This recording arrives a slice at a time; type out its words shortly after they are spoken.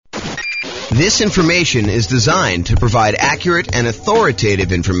This information is designed to provide accurate and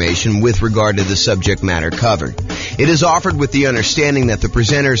authoritative information with regard to the subject matter covered. It is offered with the understanding that the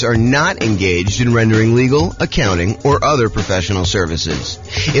presenters are not engaged in rendering legal, accounting, or other professional services.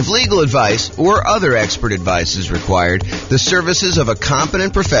 If legal advice or other expert advice is required, the services of a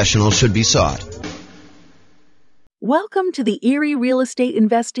competent professional should be sought. Welcome to the Erie Real Estate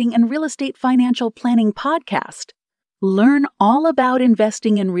Investing and Real Estate Financial Planning Podcast. Learn all about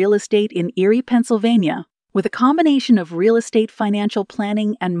investing in real estate in Erie, Pennsylvania, with a combination of real estate financial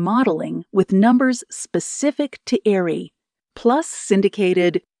planning and modeling with numbers specific to Erie, plus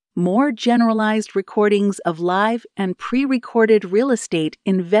syndicated, more generalized recordings of live and pre-recorded real estate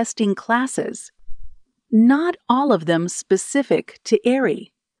investing classes. Not all of them specific to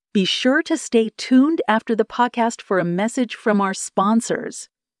Erie. Be sure to stay tuned after the podcast for a message from our sponsors.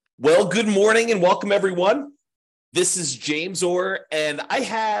 Well, good morning and welcome, everyone. This is James Orr, and I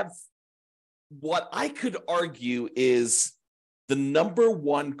have what I could argue is the number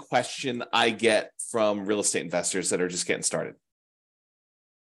one question I get from real estate investors that are just getting started.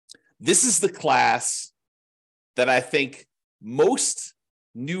 This is the class that I think most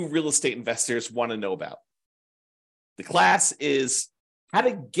new real estate investors want to know about. The class is how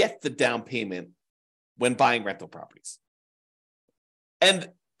to get the down payment when buying rental properties.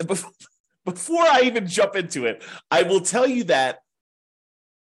 And before I even jump into it, I will tell you that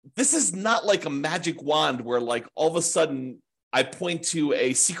this is not like a magic wand where like all of a sudden I point to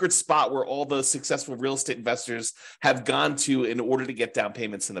a secret spot where all the successful real estate investors have gone to in order to get down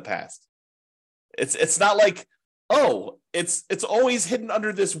payments in the past. It's not like, oh, it's always hidden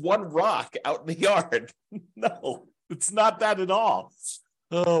under this one rock out in the yard. No, it's not that at all.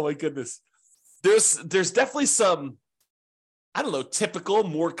 Oh my goodness. There's definitely some, I don't know, typical,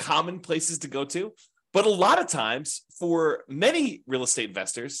 more common places to go to. But a lot of times for many real estate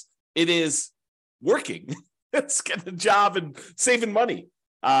investors, it is working. It's getting a job and saving money.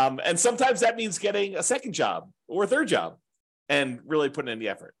 And sometimes that means getting a second job or a third job and really putting in the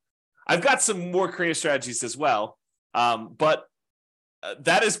effort. I've got some more creative strategies as well, but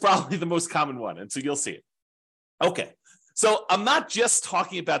that is probably the most common one. And so you'll see it. Okay, so I'm not just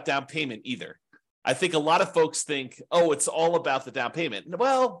talking about down payment either. I think a lot of folks think, oh, it's all about the down payment.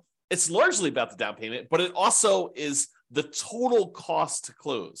 Well, it's largely about the down payment, but it also is the total cost to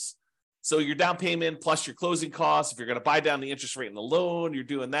close. So your down payment plus your closing costs, if you're going to buy down the interest rate in the loan, you're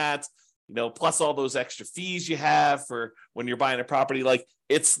doing that, plus all those extra fees you have for when you're buying a property. Like,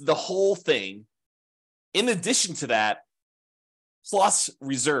 it's the whole thing. In addition to that, plus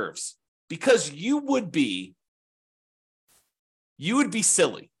reserves, because you would be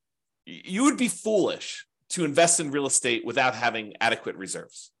silly. You would be foolish to invest in real estate without having adequate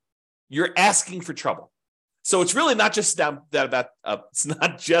reserves. You're asking for trouble. So it's really not just it's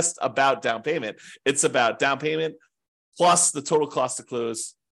not just about down payment. It's about down payment plus the total cost to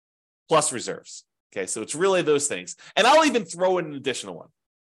close plus reserves. Okay, so it's really those things. And I'll even throw in an additional one.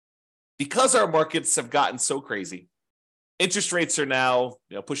 Because our markets have gotten so crazy, interest rates are now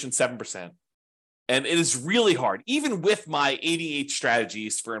pushing 7%. And it is really hard, even with my 88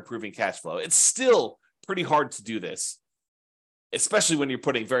 strategies for improving cash flow. It's still pretty hard to do this, especially when you're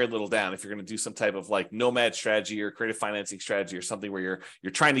putting very little down. If you're going to do some type of like nomad strategy or creative financing strategy or something where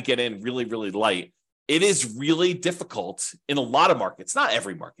you're trying to get in really, really light, it is really difficult in a lot of markets, not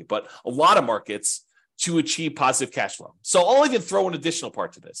every market, but a lot of markets to achieve positive cash flow. So I'll even throw an additional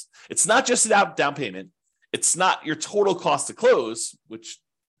part to this. It's not just about down payment. It's not your total cost to close, which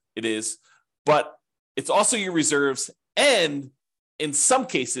it is, but it's also your reserves. And in some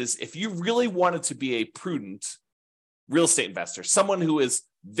cases, if you really wanted to be a prudent real estate investor, someone who is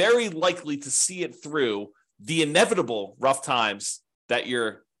very likely to see it through the inevitable rough times that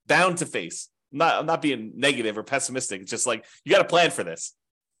you're bound to face. I'm not being negative or pessimistic. It's just like, you got to plan for this.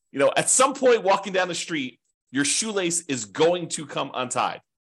 At some point walking down the street, your shoelace is going to come untied.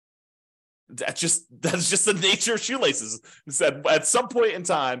 That's just the nature of shoelaces. At some point in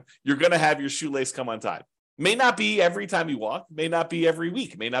time, you're going to have your shoelace come untied. May not be every time you walk, may not be every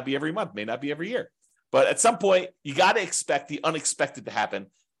week, may not be every month, may not be every year. But at some point, you got to expect the unexpected to happen.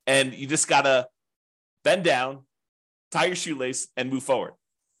 And you just got to bend down, tie your shoelace, and move forward.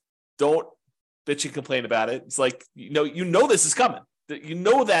 Don't bitch and complain about it. It's like, you know this is coming. You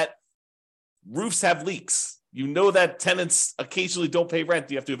know that roofs have leaks. You know that tenants occasionally don't pay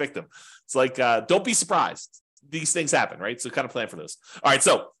rent. You have to evict them. It's like, don't be surprised. These things happen, right? So kind of plan for those. All right.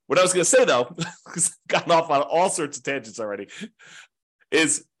 So what I was going to say, though, because I've gotten off on all sorts of tangents already,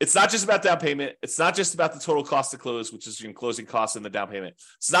 is it's not just about down payment. It's not just about the total cost to close, which is your closing costs and the down payment.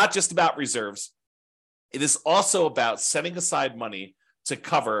 It's not just about reserves. It is also about setting aside money to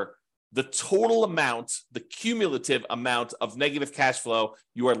cover the total amount, the cumulative amount of negative cash flow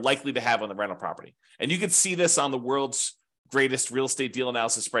you are likely to have on the rental property. And you can see this on the world's greatest real estate deal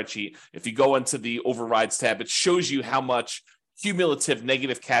analysis spreadsheet. If you go into the overrides tab, it shows you how much cumulative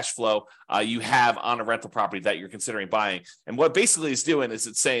negative cash flow you have on a rental property that you're considering buying. And what basically is doing is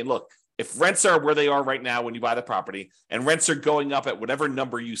it's saying, look, if rents are where they are right now when you buy the property, and rents are going up at whatever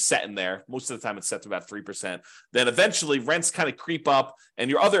number you set in there, most of the time it's set to about 3%, then eventually rents kind of creep up,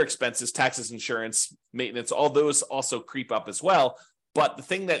 and your other expenses, taxes, insurance, maintenance, all those also creep up as well. But the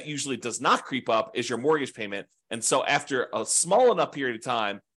thing that usually does not creep up is your mortgage payment. And so after a small enough period of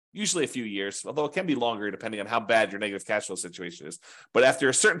time, usually a few years, although it can be longer depending on how bad your negative cash flow situation is, but after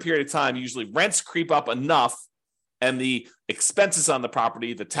a certain period of time, usually rents creep up enough, and the expenses on the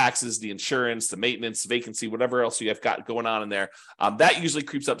property, the taxes, the insurance, the maintenance, vacancy, whatever else you have got going on in there, that usually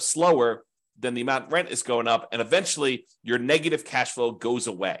creeps up slower than the amount rent is going up. And eventually your negative cash flow goes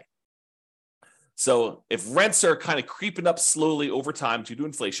away. So if rents are kind of creeping up slowly over time due to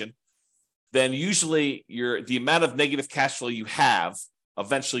inflation, then usually the amount of negative cash flow you have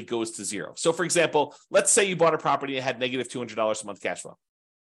eventually goes to zero. So for example, let's say you bought a property and had negative $200 a month cash flow.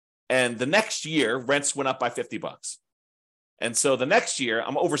 And the next year, rents went up by $50. And so the next year,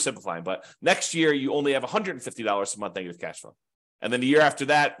 I'm oversimplifying, but next year you only have $150 a month negative cash flow. And then the year after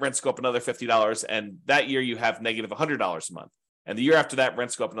that, rents go up another $50. And that year you have negative $100 a month. And the year after that,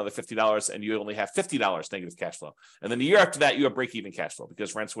 rents go up another $50 and you only have $50 negative cash flow. And then the year after that, you have break-even cash flow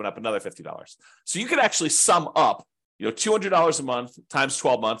because rents went up another $50. So you could actually sum up, $200 a month times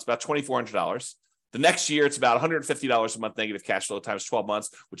 12 months, about $2,400. The next year, it's about $150 a month negative cash flow times 12 months,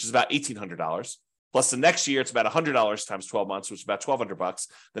 which is about $1,800. Plus the next year, it's about $100 times 12 months, which is about $1,200.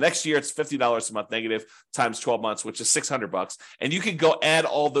 The next year, it's $50 a month negative times 12 months, which is $600. And you can go add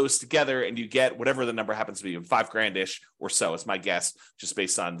all those together and you get whatever the number happens to be, $5,000-ish or so. It's my guess, just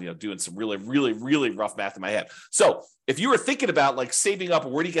based on doing some really, really, really rough math in my head. So if you were thinking about like saving up,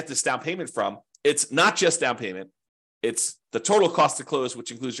 where do you get this down payment from? It's not just down payment. It's the total cost to close, which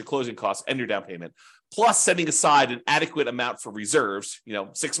includes your closing costs and your down payment, plus setting aside an adequate amount for reserves,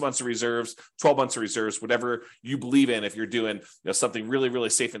 6 months of reserves, 12 months of reserves, whatever you believe in. If you're doing something really, really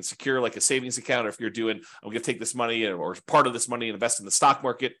safe and secure, like a savings account, or if you're doing, I'm going to take this money or part of this money and invest in the stock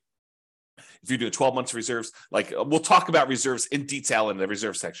market. If you're doing 12 months of reserves, like we'll talk about reserves in detail in the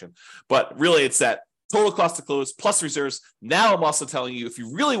reserve section, but really it's that total cost to close plus reserves. Now I'm also telling you, if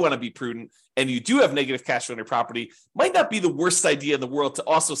you really want to be prudent and you do have negative cash flow on your property, might not be the worst idea in the world to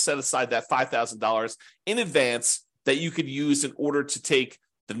also set aside that $5,000 in advance that you could use in order to take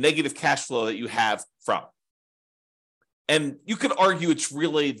the negative cash flow that you have from. And you could argue it's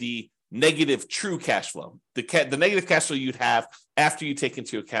really the negative true cash flow, the negative cash flow you'd have after you take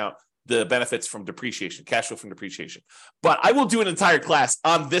into account the benefits from depreciation, cash flow from depreciation. But I will do an entire class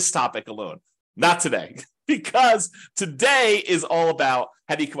on this topic alone. Not today, because today is all about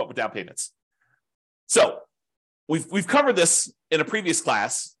how do you come up with down payments. So we've covered this in a previous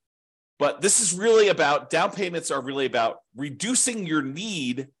class, but this is really about down payments are really about reducing your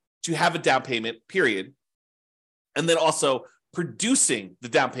need to have a down payment, period. And then also producing the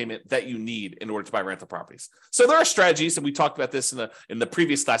down payment that you need in order to buy rental properties. So there are strategies, and we talked about this in the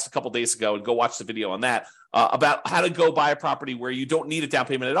previous class a couple of days ago, and go watch the video on that, about how to go buy a property where you don't need a down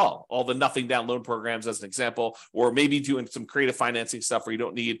payment at all the nothing down loan programs as an example, or maybe doing some creative financing stuff where you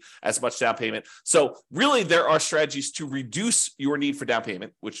don't need as much down payment. So really there are strategies to reduce your need for down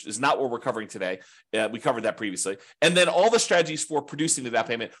payment, which is not what we're covering today. We covered that previously. And then all the strategies for producing the down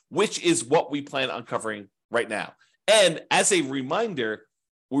payment, which is what we plan on covering right now. And as a reminder,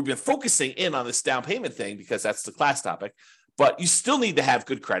 we've been focusing in on this down payment thing because that's the class topic, but you still need to have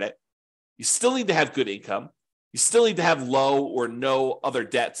good credit. You still need to have good income. You still need to have low or no other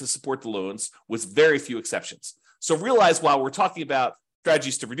debt to support the loans, with very few exceptions. So realize, while we're talking about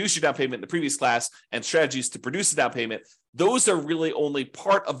strategies to reduce your down payment in the previous class and strategies to produce a down payment, those are really only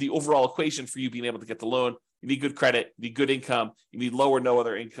part of the overall equation for you being able to get the loan. You need good credit, you need good income, you need low or no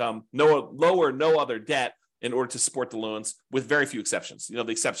other debt in order to support the loans, with very few exceptions. The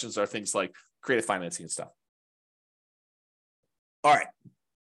exceptions are things like creative financing and stuff. All right.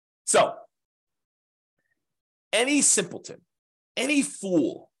 So any simpleton, any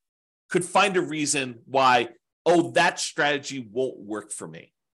fool could find a reason why, that strategy won't work for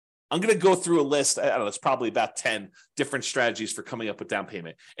me. I'm going to go through a list. I don't know, it's probably about 10 different strategies for coming up with down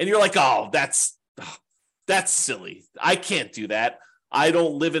payment. And you're like, that's silly. I can't do that. I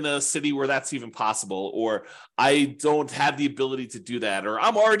don't live in a city where that's even possible, or I don't have the ability to do that, or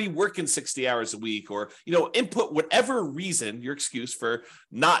I'm already working 60 hours a week, or, input whatever reason, your excuse for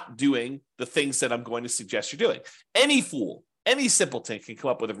not doing the things that I'm going to suggest you're doing. Any fool Any simpleton can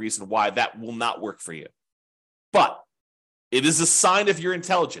come up with a reason why that will not work for you. But it is a sign of your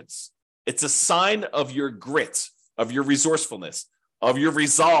intelligence. It's a sign of your grit, of your resourcefulness, of your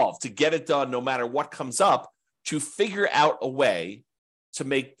resolve to get it done no matter what comes up, to figure out a way to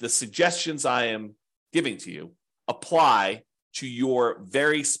make the suggestions I am giving to you apply to your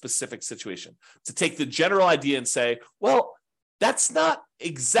very specific situation. To take the general idea and say, well, that's not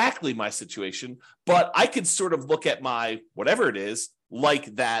exactly my situation, but I could sort of look at my whatever it is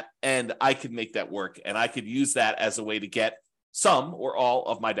like that, and I could make that work, and I could use that as a way to get some or all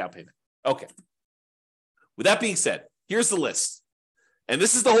of my down payment. Okay. With that being said, here's the list. And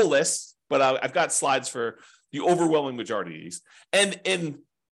this is the whole list, but I've got slides for the overwhelming majority of these. And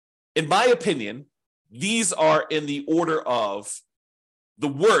in my opinion, these are in the order of the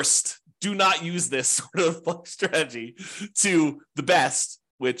worst. Do not use this sort of strategy to the best,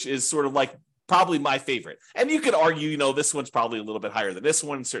 which is sort of like probably my favorite. And you could argue, this one's probably a little bit higher than this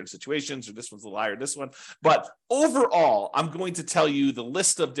one in certain situations, or this one's a little higher than this one. But overall, I'm going to tell you the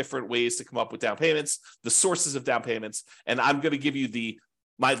list of different ways to come up with down payments, the sources of down payments, and I'm going to give you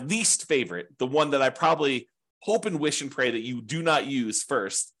my least favorite, the one that I probably hope and wish and pray that you do not use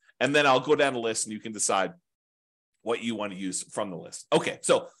first. And then I'll go down the list and you can decide what you want to use from the list. Okay,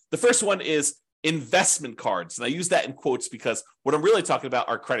 so the first one is investment cards. And I use that in quotes because what I'm really talking about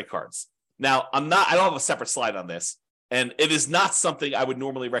are credit cards. Now, I don't have a separate slide on this, and it is not something I would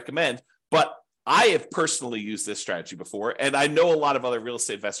normally recommend, but I have personally used this strategy before, and I know a lot of other real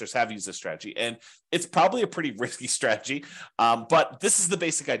estate investors have used this strategy, and it's probably a pretty risky strategy, but this is the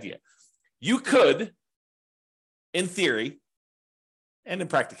basic idea. You could, in theory, and in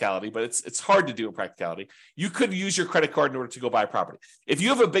practicality, but it's hard to do in practicality, you could use your credit card in order to go buy a property. If you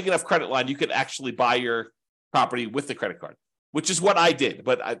have a big enough credit line, you could actually buy your property with the credit card, which is what I did,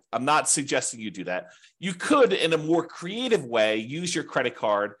 but I'm not suggesting you do that. You could, in a more creative way, use your credit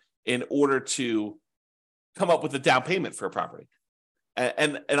card in order to come up with a down payment for a property.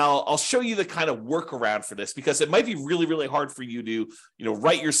 And I'll show you the kind of workaround for this, because it might be really, really hard for you to,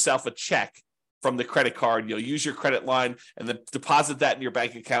 write yourself a check from the credit card, use your credit line and then deposit that in your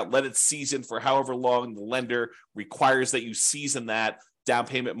bank account, let it season for however long the lender requires that you season that down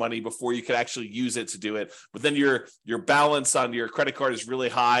payment money before you can actually use it to do it. But then your balance on your credit card is really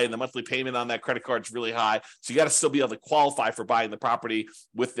high and the monthly payment on that credit card is really high. So you got to still be able to qualify for buying the property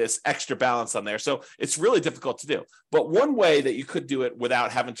with this extra balance on there. So it's really difficult to do. But one way that you could do it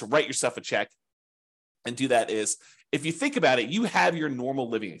without having to write yourself a check and do that is, if you think about it, you have your normal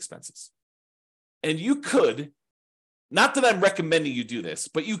living expenses. And you could, not that I'm recommending you do this,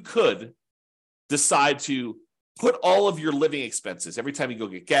 but you could decide to put all of your living expenses every time you go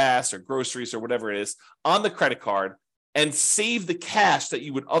get gas or groceries or whatever it is on the credit card and save the cash that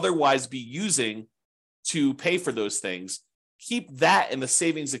you would otherwise be using to pay for those things. Keep that in the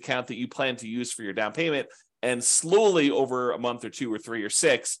savings account that you plan to use for your down payment, and slowly over a month or 2 or 3 or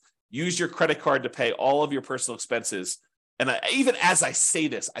 6, use your credit card to pay all of your personal expenses. And even as I say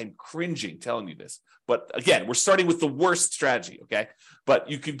this, I'm cringing telling you this. But again, we're starting with the worst strategy, okay? But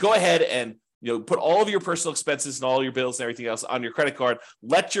you could go ahead and put all of your personal expenses and all your bills and everything else on your credit card.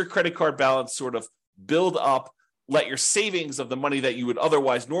 Let your credit card balance sort of build up. Let your savings of the money that you would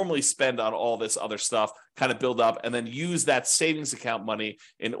otherwise normally spend on all this other stuff kind of build up, and then use that savings account money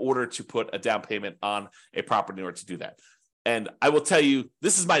in order to put a down payment on a property in order to do that. And I will tell you,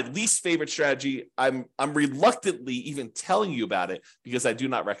 this is my least favorite strategy. I'm reluctantly even telling you about it because I do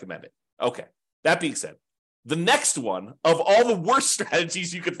not recommend it. Okay, that being said, the next one of all the worst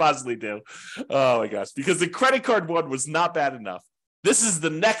strategies you could possibly do, oh my gosh, because the credit card one was not bad enough. This is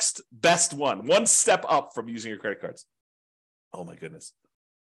the next best one step up from using your credit cards. Oh my goodness.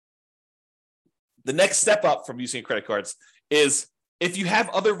 The next step up from using credit cards is if you have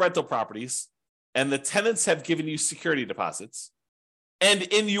other rental properties and the tenants have given you security deposits, and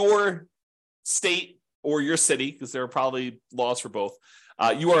in your state or your city, because there are probably laws for both,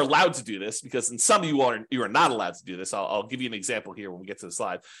 you are allowed to do this, because in some you are not allowed to do this. I'll give you an example here when we get to the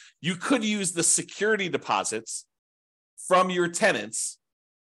slide. You could use the security deposits from your tenants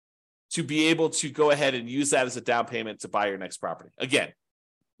to be able to go ahead and use that as a down payment to buy your next property. Again,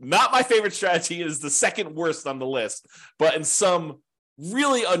 not my favorite strategy. It is the second worst on the list, but in some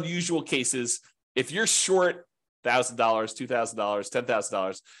really unusual cases, if you're short $1,000, $2,000,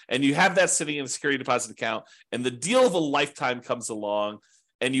 $10,000, and you have that sitting in a security deposit account, and the deal of a lifetime comes along,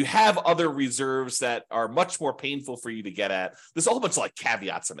 and you have other reserves that are much more painful for you to get at. There's a whole bunch of like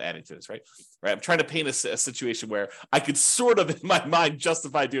caveats I'm adding to this, right? I'm trying to paint a situation where I could sort of, in my mind,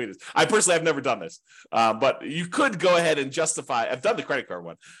 justify doing this. I personally have never done this, but you could go ahead and justify. I've done the credit card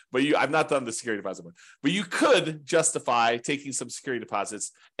one, but I've not done the security deposit one. But you could justify taking some security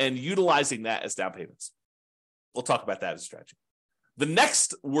deposits and utilizing that as down payments. We'll talk about that as a strategy. The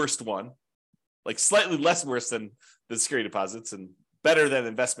next worst one, like slightly less worse than the security deposits and better than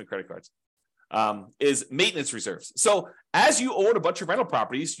investment credit cards, is maintenance reserves. So as you own a bunch of rental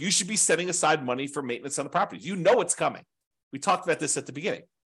properties, you should be setting aside money for maintenance on the properties. You know it's coming. We talked about this at the beginning.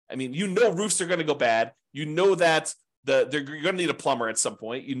 I mean, you know roofs are going to go bad. You know that you're going to need a plumber at some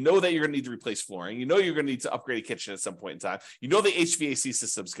point. You know that you're going to need to replace flooring. You know you're going to need to upgrade a kitchen at some point in time. You know the HVAC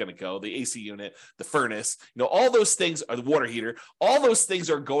system's going to go, the AC unit, the furnace. You know all those things are the water heater. All those things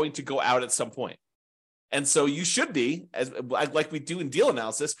are going to go out at some point. And so you should be, as like we do in deal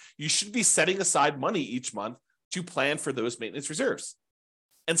analysis, you should be setting aside money each month to plan for those maintenance reserves.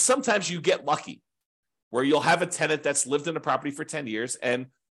 And sometimes you get lucky where you'll have a tenant that's lived in a property for 10 years and,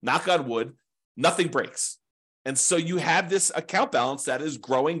 knock on wood, nothing breaks. And so you have this account balance that is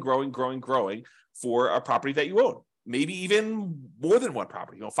growing for a property that you own. Maybe even more than one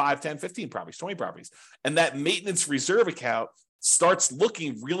property, 5, 10, 15 properties, 20 properties. And that maintenance reserve account starts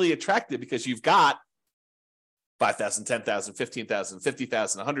looking really attractive because you've got $5,000, $10,000, $15,000,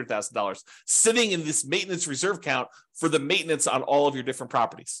 $50,000, $100,000 sitting in this maintenance reserve account for the maintenance on all of your different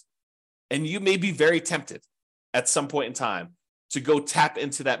properties. And you may be very tempted at some point in time to go tap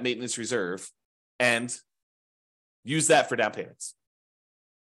into that maintenance reserve and use that for down payments.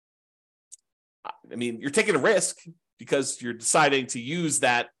 I mean, you're taking a risk because you're deciding to use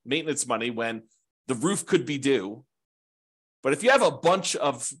that maintenance money when the roof could be due. But if you have a bunch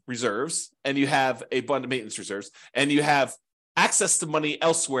of reserves and you have a bunch of maintenance reserves and you have access to money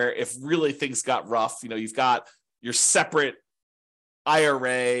elsewhere, if really things got rough, you've got your separate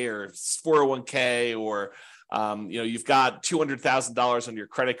IRA or 401k, or you've got $200,000 on your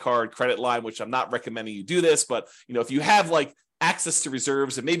credit line, which I'm not recommending you do this, but if you have like access to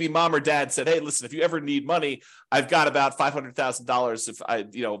reserves and maybe mom or dad said, hey, listen, if you ever need money, I've got about $500,000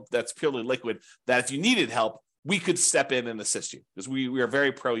 if that's purely liquid, that if you needed help, we could step in and assist you, because we are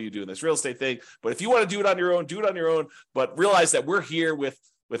very pro you doing this real estate thing. But if you want to do it on your own, do it on your own. But realize that we're here with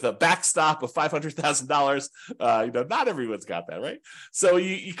a backstop of $500,000. Not everyone's got that, right? So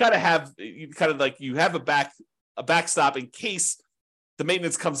you have a backstop in case the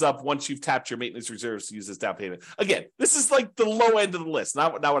maintenance comes up once you've tapped your maintenance reserves to use as down payment. Again, this is like the low end of the list,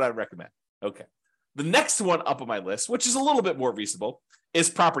 not what I would recommend. Okay. The next one up on my list, which is a little bit more reasonable, is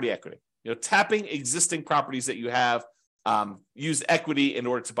property equity. Tapping existing properties that you have, use equity in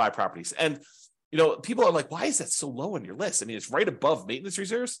order to buy properties. And, people are like, why is that so low on your list? I mean, it's right above maintenance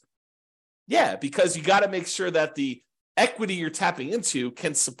reserves. Yeah, because you got to make sure that the equity you're tapping into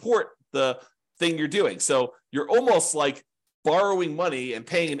can support the thing you're doing. So you're almost like borrowing money and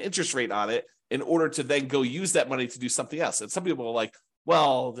paying an interest rate on it in order to then go use that money to do something else. And some people are like,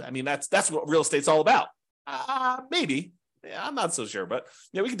 well, I mean, that's what real estate's all about. Maybe. Yeah, I'm not so sure, but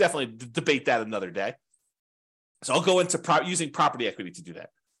we can definitely debate that another day. So I'll go into using property equity to do that.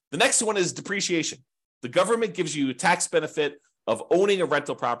 The next one is depreciation. The government gives you a tax benefit of owning a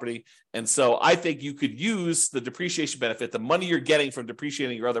rental property. And so I think you could use the depreciation benefit, the money you're getting from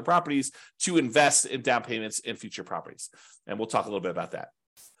depreciating your other properties, to invest in down payments in future properties. And we'll talk a little bit about that.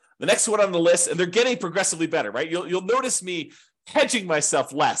 The next one on the list, and they're getting progressively better, right? You'll notice me hedging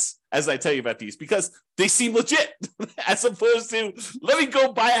myself less as I tell you about these, because they seem legit, as opposed to let me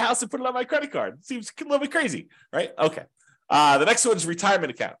go buy a house and put it on my credit card. It seems a little bit crazy, right? Okay. The next one is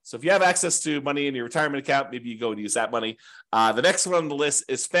retirement account. So if you have access to money in your retirement account, maybe you go and use that money. The next one on the list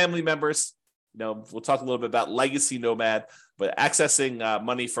is family members. We'll talk a little bit about legacy nomad, but accessing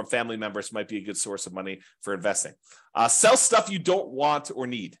money from family members might be a good source of money for investing. Sell stuff you don't want or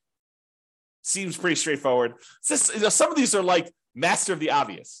need. Seems pretty straightforward. Some of these are like master of the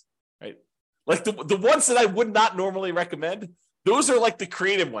obvious, right? Like the ones that I would not normally recommend, those are like the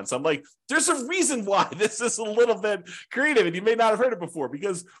creative ones. I'm like, there's a reason why this is a little bit creative, and you may not have heard it before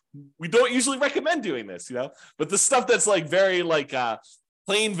because we don't usually recommend doing this, But the stuff that's like very like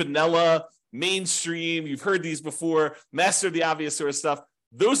plain vanilla, mainstream, you've heard these before, master of the obvious sort of stuff.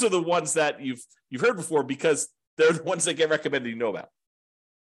 Those are the ones that you've heard before because they're the ones that get recommended you know about.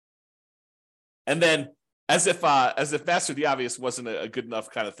 And then, as if master of the obvious wasn't a good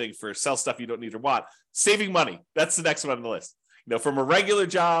enough kind of thing for sell stuff you don't need or want, saving money. That's the next one on the list. From a regular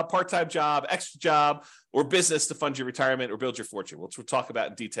job, part-time job, extra job, or business to fund your retirement or build your fortune, which we'll talk about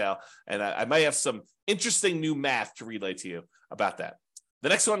in detail. And I might have some interesting new math to relay to you about that. The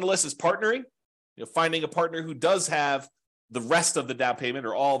next one on the list is partnering, finding a partner who does have the rest of the down payment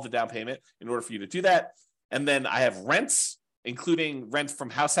or all of the down payment in order for you to do that. And then I have rents, including rent from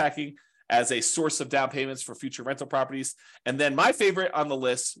house hacking as a source of down payments for future rental properties. And then my favorite on the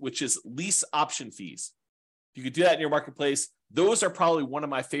list, which is lease option fees. You could do that in your marketplace. Those are probably one of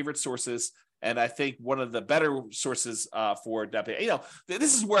my favorite sources, and I think one of the better sources for down payment.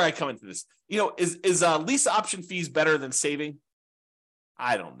 This is where I come into this. Is lease option fees better than saving?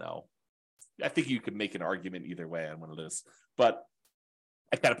 I don't know. I think you could make an argument either way on one of those, but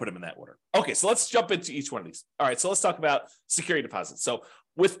I kind of put them in that order. Okay, so let's jump into each one of these. All right, so let's talk about security deposits. So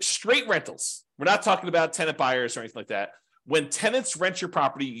with straight rentals, we're not talking about tenant buyers or anything like that. When tenants rent your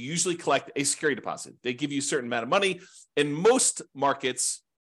property, you usually collect a security deposit. They give you a certain amount of money. In most markets,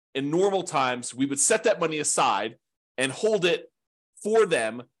 in normal times, we would set that money aside and hold it for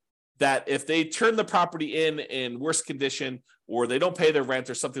them, that if they turn the property in worse condition or they don't pay their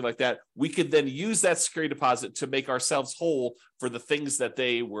rent or something like that, we could then use that security deposit to make ourselves whole for the things that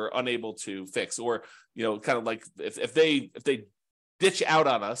they were unable to fix. Or, kind of like if they ditch out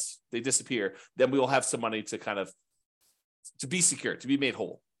on us, they disappear, then we will have some money to kind of to be secure, to be made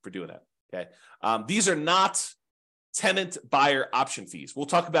whole for doing that. Okay. These are not tenant buyer option fees. We'll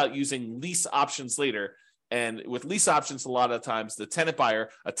talk about using lease options later. And with lease options, a lot of times the tenant buyer,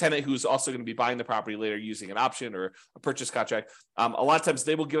 a tenant who's also going to be buying the property later using an option or a purchase contract, a lot of times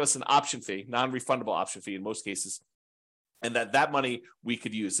they will give us an option fee, non-refundable option fee in most cases, and that money we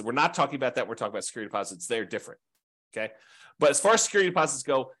could use. So we're not talking about that. We're talking about security deposits. They're different. Okay. But as far as security deposits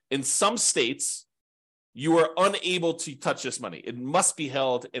go, in some states, you are unable to touch this money. It must be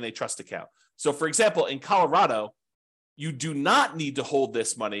held in a trust account. So for example, in Colorado, you do not need to hold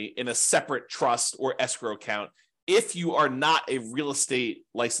this money in a separate trust or escrow account if you are not a real estate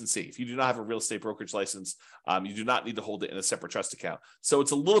licensee. If you do not have a real estate brokerage license, you do not need to hold it in a separate trust account. So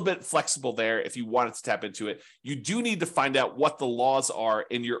it's a little bit flexible there if you wanted to tap into it. You do need to find out what the laws are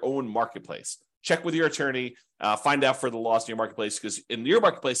in your own marketplace. Check with your attorney, find out for the laws in your marketplace, because in your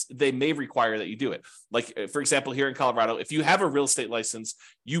marketplace, they may require that you do it. Like, for example, here in Colorado, if you have a real estate license,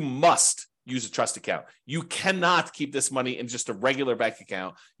 you must use a trust account. You cannot keep this money in just a regular bank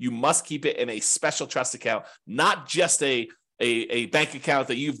account. You must keep it in a special trust account, not just a bank account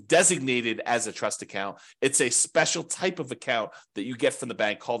that you've designated as a trust account. It's a special type of account that you get from the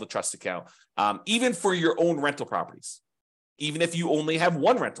bank called a trust account, even for your own rental properties, even if you only have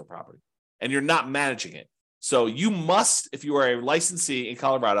one rental property and you're not managing it. So you must, if you are a licensee in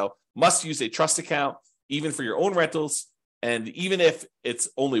Colorado, must use a trust account, even for your own rentals. And even if it's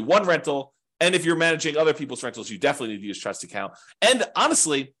only one rental, and if you're managing other people's rentals, you definitely need to use trust account. And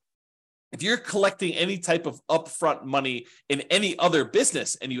honestly, if you're collecting any type of upfront money in any other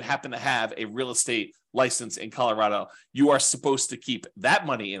business and you happen to have a real estate license in Colorado, you are supposed to keep that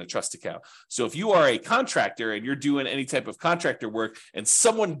money in a trust account. So if you are a contractor and you're doing any type of contractor work and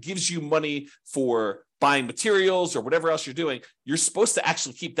someone gives you money for buying materials or whatever else you're doing, you're supposed to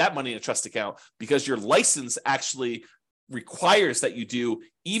actually keep that money in a trust account, because your license actually requires that you do,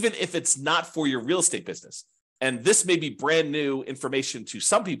 even if it's not for your real estate business. And this may be brand new information to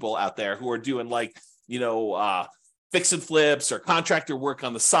some people out there who are doing fix and flips or contractor work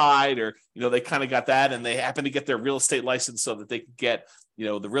on the side, or, they kind of got that and they happen to get their real estate license so that they can get,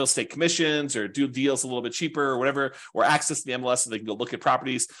 the real estate commissions or do deals a little bit cheaper or whatever, or access the MLS so they can go look at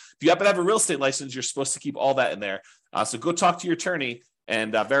properties. If you happen to have a real estate license, you're supposed to keep all that in there. So go talk to your attorney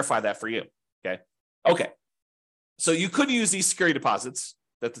and verify that for you. Okay. So you could use these security deposits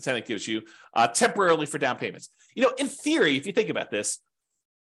that the tenant gives you temporarily for down payments. In theory, if you think about this,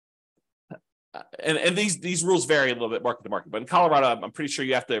 and these rules vary a little bit market to market, but in Colorado, I'm pretty sure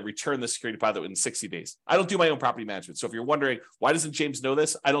you have to return the security deposit within 60 days. I don't do my own property management. So if you're wondering, why doesn't James know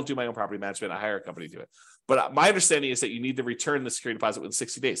this? I don't do my own property management. I hire a company to do it. But my understanding is that you need to return the security deposit within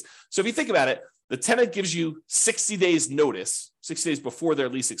 60 days. So if you think about it, the tenant gives you 60 days notice, 60 days before their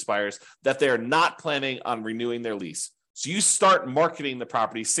lease expires, that they're not planning on renewing their lease. So you start marketing the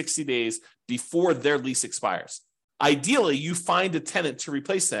property 60 days before their lease expires. Ideally, you find a tenant to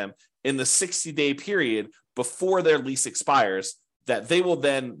replace them in the 60-day period before their lease expires, that they will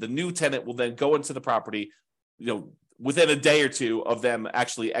then, the new tenant will then go into the property, within a day or two of them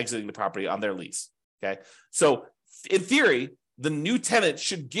actually exiting the property on their lease. Okay. So in theory, the new tenant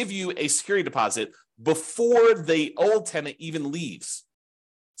should give you a security deposit before the old tenant even leaves.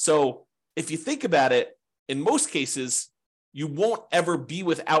 So if you think about it, in most cases, you won't ever be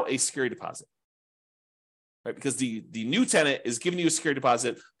without a security deposit, right? Because the new tenant is giving you a security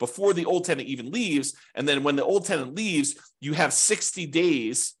deposit before the old tenant even leaves. And then when the old tenant leaves, you have 60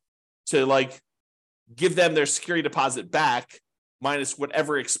 days to give them their security deposit back minus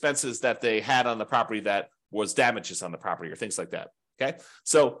whatever expenses that they had on the property that was damages on the property or things like that. Okay.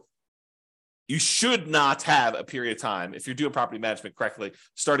 So you should not have a period of time, if you're doing property management correctly,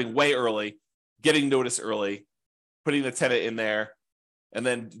 starting way early, getting notice early, putting the tenant in there, and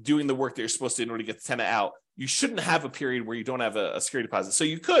then doing the work that you're supposed to in order to get the tenant out. You shouldn't have a period where you don't have a security deposit. So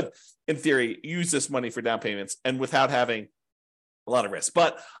you could, in theory, use this money for down payments and without having a lot of risk.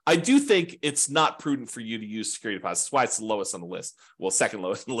 But I do think it's not prudent for you to use security deposits. That's why it's the lowest on the list. Well, second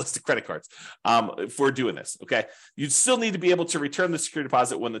lowest on the list of credit cards for doing this. Okay. You still need to be able to return the security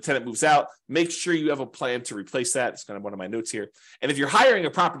deposit when the tenant moves out. Make sure you have a plan to replace that. It's kind of one of my notes here. And if you're hiring a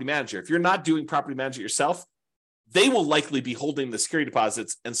property manager, if you're not doing property management yourself, they will likely be holding the security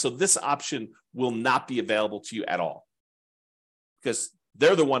deposits. And so this option will not be available to you at all because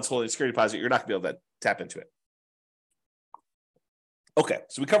they're the ones holding the security deposit. You're not going to be able to tap into it. Okay,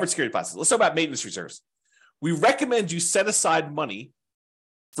 so we covered security deposits. Let's talk about maintenance reserves. We recommend you set aside money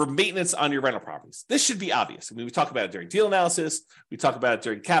for maintenance on your rental properties. This should be obvious. I mean, we talk about it during deal analysis. We talk about it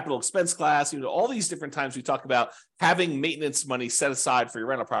during capital expense class. All these different times we talk about having maintenance money set aside for your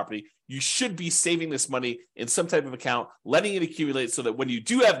rental property. You should be saving this money in some type of account, letting it accumulate so that when you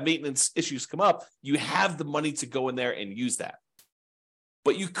do have maintenance issues come up, you have the money to go in there and use that.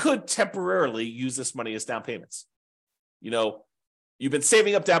 But you could temporarily use this money as down payments. You've been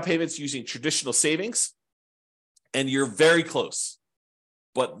saving up down payments using traditional savings, and you're very close.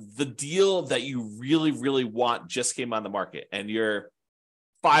 But the deal that you really, really want just came on the market, and you're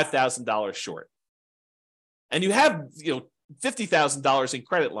 $5,000 short. And you have, $50,000 in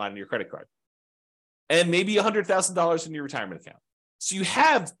credit line on your credit card, and maybe $100,000 in your retirement account. So you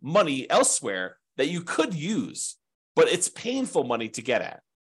have money elsewhere that you could use, but it's painful money to get at.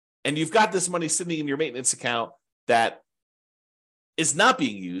 And you've got this money sitting in your maintenance account that is not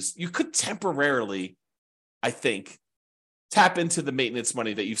being used. You could temporarily, I think, tap into the maintenance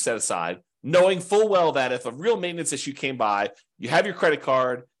money that you've set aside, knowing full well that if a real maintenance issue came by, you have your credit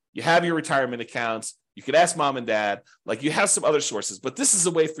card, you have your retirement accounts, you could ask mom and dad, you have some other sources. But this is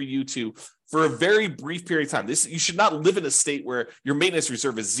a way for you to, for a very brief period of time, you should not live in a state where your maintenance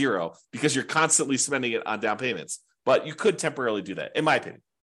reserve is zero because you're constantly spending it on down payments. But you could temporarily do that, in my opinion.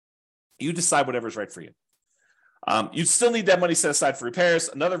 You decide whatever's right for you. You still need that money set aside for repairs.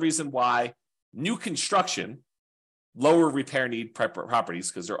 Another reason why new construction, lower repair need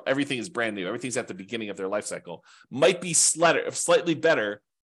properties, because everything is brand new, everything's at the beginning of their life cycle, might be slightly better,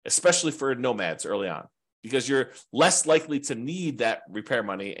 especially for nomads early on, because you're less likely to need that repair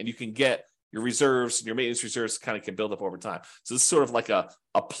money, and you can get your reserves, your maintenance reserves kind of can build up over time. So this is sort of like a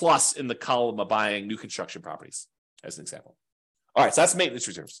plus in the column of buying new construction properties, as an example. All right, so that's maintenance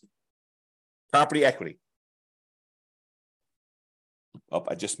reserves. Property equity. Oh,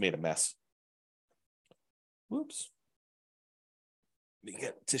 I just made a mess. Whoops. Let me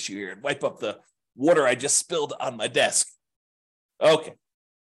get tissue here and wipe up the water I just spilled on my desk. Okay.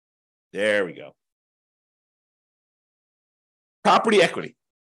 There we go. Property equity.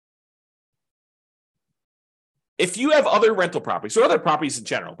 If you have other rental properties, or other properties in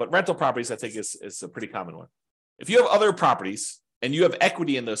general, but rental properties I think is a pretty common one. If you have other properties and you have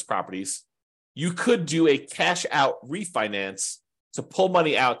equity in those properties, you could do a cash out refinance to pull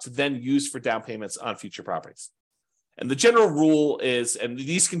money out to then use for down payments on future properties. And the general rule is, and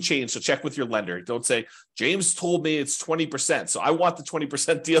these can change, so check with your lender. Don't say, James told me it's 20%, so I want the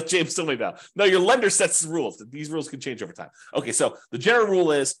 20% deal James told me about. No, your lender sets the rules. These rules can change over time. Okay, so the general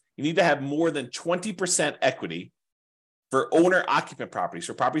rule is you need to have more than 20% equity for owner-occupant properties,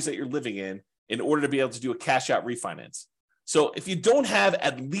 for properties that you're living in order to be able to do a cash-out refinance. So if you don't have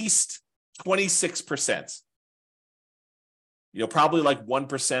at least 26%, probably like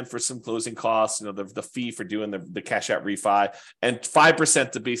 1% for some closing costs, the fee for doing the cash out refi, and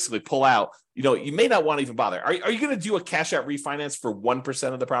 5% to basically pull out, you may not want to even bother. Are you going to do a cash out refinance for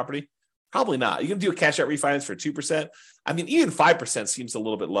 1% of the property? Probably not. You're going to do a cash out refinance for 2%. I mean, even 5% seems a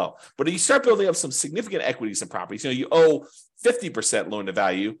little bit low. But if you start building up some significant equities in properties, you owe 50% loan to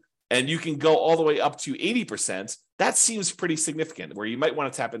value, and you can go all the way up to 80%. That seems pretty significant, where you might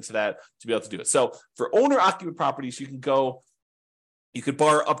want to tap into that to be able to do it. So for owner-occupant properties, you could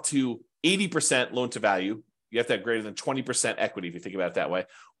borrow up to 80% loan to value. You have to have greater than 20% equity if you think about it that way.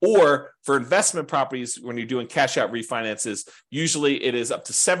 Or for investment properties, when you're doing cash out refinances, usually it is up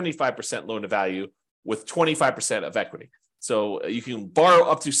to 75% loan to value with 25% of equity. So you can borrow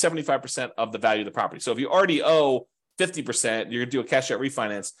up to 75% of the value of the property. So if you already owe 50%, you're going to do a cash out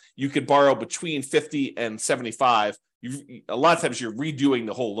refinance, you could borrow between 50 and 75. A lot of times you're redoing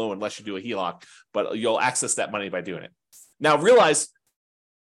the whole loan unless you do a HELOC, but you'll access that money by doing it. Now realize,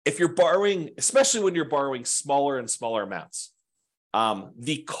 if you're borrowing, especially when you're borrowing smaller and smaller amounts,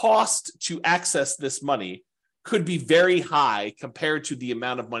 the cost to access this money could be very high compared to the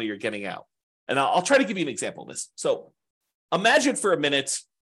amount of money you're getting out. And I'll try to give you an example of this. So imagine for a minute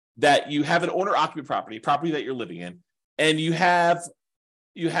that you have an owner-occupied property that you're living in, and you have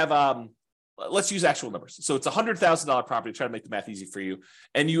let's use actual numbers. So it's a $100,000 property, try to make the math easy for you,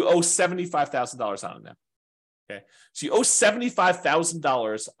 and you owe $75,000 on it now. Okay, so you owe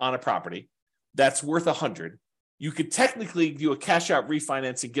 $75,000 on a property that's worth $100,000. You could technically do a cash out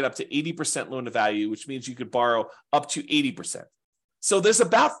refinance and get up to 80% loan to value, which means you could borrow up to 80%. So there's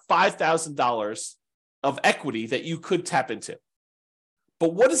about $5,000 of equity that you could tap into.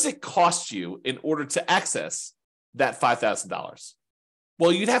 But what does it cost you in order to access that $5,000?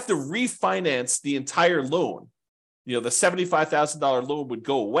 Well, you'd have to refinance the entire loan. The $75,000 loan would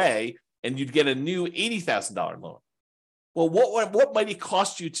go away and you'd get a new $80,000 loan. Well, what might it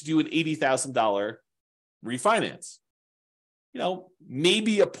cost you to do an $80,000 refinance?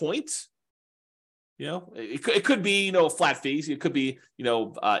 Maybe a point. It could be, flat fees. It could be,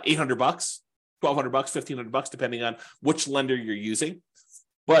 $800, $1,200, $1,500, depending on which lender you're using.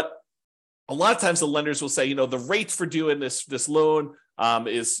 But a lot of times the lenders will say, the rate for doing this loan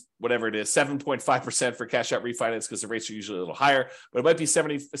is whatever it is, 7.5% for cash out refinance, because the rates are usually a little higher, but it might be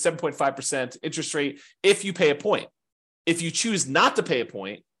 7.5% interest rate if you pay a point. If you choose not to pay a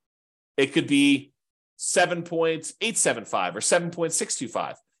point, it could be 7.875 or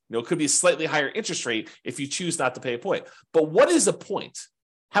 7.625. It could be a slightly higher interest rate if you choose not to pay a point. But what is a point?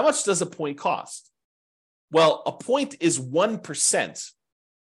 How much does a point cost? Well, a point is 1%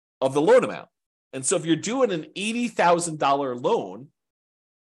 of the loan amount. And so if you're doing an $80,000 loan,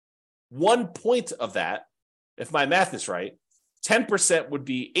 1 point of that, if my math is right, 10% would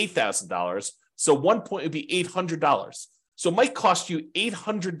be $8,000. So 1 point would be $800. So it might cost you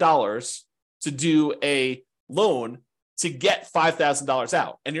 $800 to do a loan to get $5,000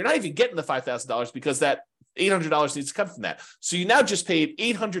 out. And you're not even getting the $5,000 because that $800 needs to come from that. So you now just paid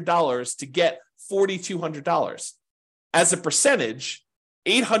 $800 to get $4,200. As a percentage,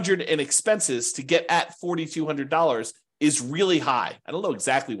 $800 in expenses to get at $4,200 is really high. I don't know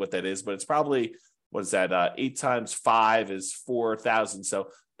exactly what that is, but it's probably, 8 times 5 is 4,000. So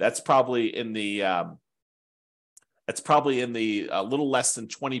that's probably in the little less than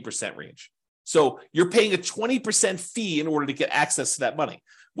 20% range. So you're paying a 20% fee in order to get access to that money,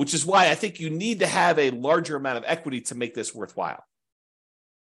 which is why I think you need to have a larger amount of equity to make this worthwhile.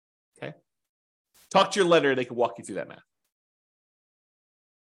 Okay. Talk to your lender. They can walk you through that math.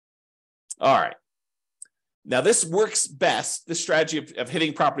 All right. Now, this works best. This strategy of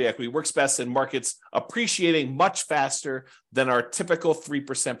hitting property equity works best in markets appreciating much faster than our typical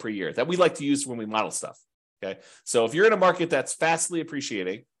 3% per year that we like to use when we model stuff. Okay. So if you're in a market that's fastly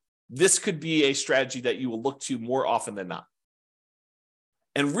appreciating, this could be a strategy that you will look to more often than not.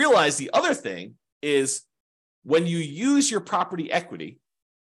 And realize the other thing is when you use your property equity,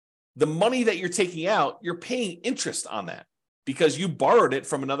 the money that you're taking out, you're paying interest on that because you borrowed it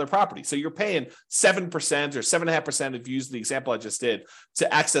from another property. So you're paying 7% or 7.5%, if you use the example I just did,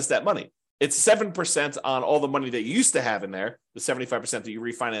 to access that money. It's 7% on all the money that you used to have in there, the 75% that you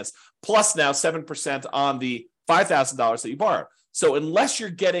refinance, plus now 7% on the $5,000 that you borrowed. So unless you're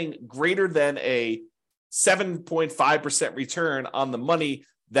getting greater than a 7.5% return on the money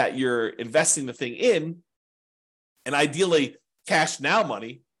that you're investing the thing in, and ideally cash now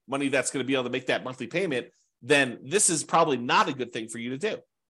money that's going to be able to make that monthly payment, then this is probably not a good thing for you to do.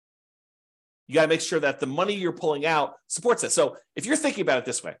 You got to make sure that the money you're pulling out supports it. So if you're thinking about it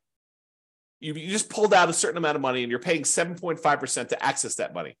this way, you just pulled out a certain amount of money and you're paying 7.5% to access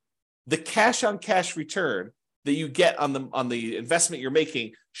that money. The cash on cash return that you get on the investment you're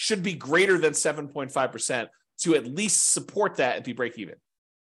making should be greater than 7.5% to at least support that and be break even.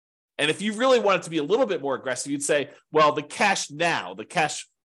 And if you really want it to be a little bit more aggressive, you'd say, well, the cash now, the cash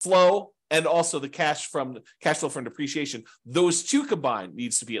flow, and also the cash flow from depreciation, those two combined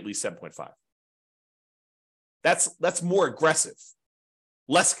needs to be at least 7.5. That's more aggressive,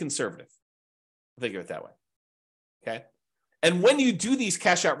 less conservative. Think of it that way. Okay. And when you do these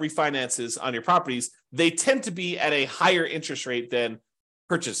cash out refinances on your properties, they tend to be at a higher interest rate than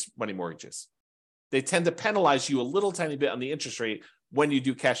purchase money mortgages. They tend to penalize you a little tiny bit on the interest rate when you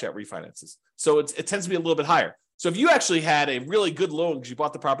do cash out refinances. So it tends to be a little bit higher. So if you actually had a really good loan because you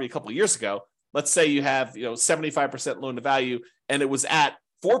bought the property a couple of years ago, let's say you have 75% loan to value and it was at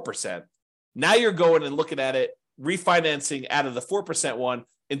 4%. Now you're going and looking at it, refinancing out of the 4% one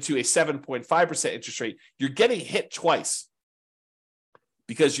into a 7.5% interest rate. You're getting hit twice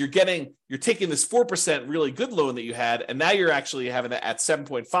because you're taking this 4% really good loan that you had, and now you're actually having it at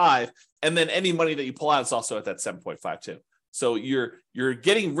 7.5, and then any money that you pull out is also at that 7.5 too. So you're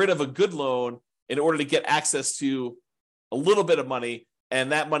getting rid of a good loan in order to get access to a little bit of money,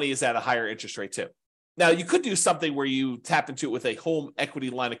 and that money is at a higher interest rate too. Now, you could do something where you tap into it with a home equity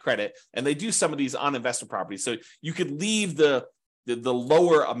line of credit, and they do some of these on investment properties. So you could leave the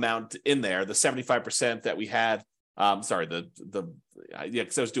lower amount in there, the 75% that we had. Because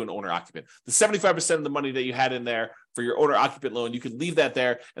I was doing owner occupant. The 75% of the money that you had in there for your owner occupant loan, you could leave that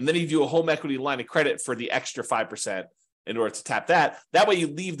there, and then you do a home equity line of credit for the extra 5%. In order to tap that. That way you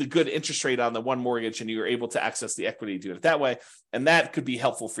leave the good interest rate on the one mortgage and you're able to access the equity, do it that way. And that could be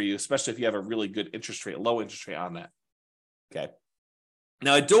helpful for you, especially if you have a really good interest rate, low interest rate on that. Okay.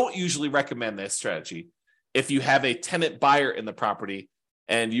 Now, I don't usually recommend this strategy if you have a tenant buyer in the property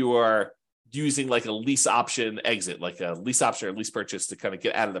and you are using like a lease option exit, like a lease option or lease purchase to kind of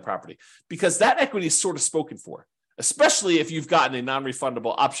get out of the property, because that equity is sort of spoken for, especially if you've gotten a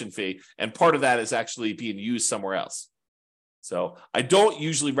non-refundable option fee and part of that is actually being used somewhere else. So I don't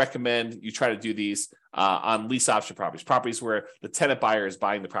usually recommend you try to do these on lease option properties where the tenant buyer is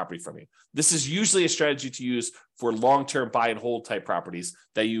buying the property from you. This is usually a strategy to use for long-term buy and hold type properties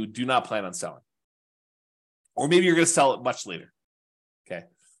that you do not plan on selling. Or maybe you're going to sell it much later. Okay.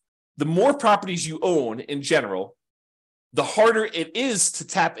 The more properties you own in general, the harder it is to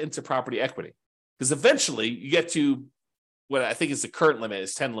tap into property equity. Because eventually you get to what I think is the current limit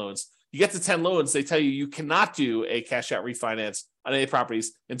is 10 loans. You get to 10 loans, they tell you cannot do a cash out refinance on any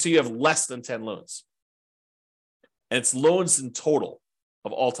properties until you have less than 10 loans. And it's loans in total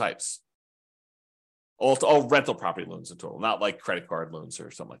of all types. All rental property loans in total, not like credit card loans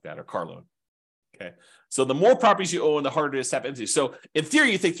or something like that, or car loan. Okay. So the more properties you own, the harder it is to tap into. So in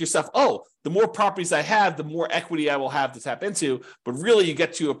theory, you think to yourself, oh, the more properties I have, the more equity I will have to tap into. But really, you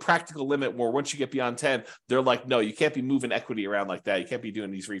get to a practical limit where once you get beyond 10, they're like, no, you can't be moving equity around like that. You can't be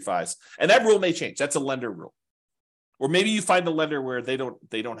doing these refis. And that rule may change. That's a lender rule. Or maybe you find a lender where they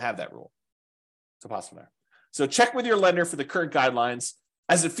don't have that rule. It's a possibility. So check with your lender for the current guidelines,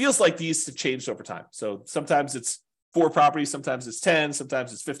 as it feels like these have changed over time. So sometimes it's 4 properties, sometimes it's 10,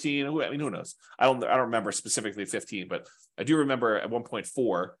 sometimes it's 15. I mean, who knows? I don't remember specifically 15, but I do remember at one point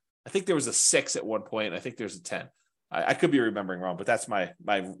 4. I think there was a 6 at one point. I think there's a 10. I could be remembering wrong, but that's my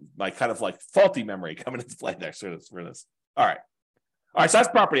kind of like faulty memory coming into play there. So for this. All right. So that's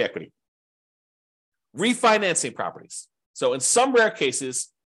property equity. Refinancing properties. So in some rare cases,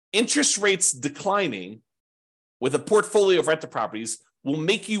 interest rates declining with a portfolio of rental properties will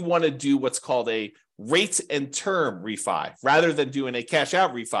make you want to do what's called a rate and term refi rather than doing a cash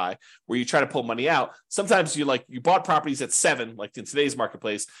out refi where you try to pull money out. Sometimes you bought properties at 7, like in today's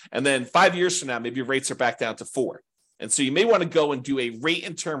marketplace, and then 5 years from now, maybe your rates are back down to 4. And so you may want to go and do a rate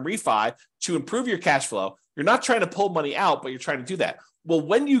and term refi to improve your cash flow. You're not trying to pull money out, but you're trying to do that. Well,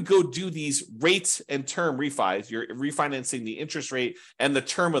 when you go do these rates and term refis, you're refinancing the interest rate and the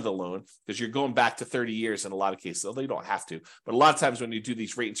term of the loan because you're going back to 30 years in a lot of cases, although you don't have to. But a lot of times when you do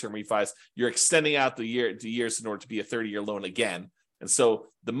these rate and term refis, you're extending out the years in order to be a 30-year loan again. And so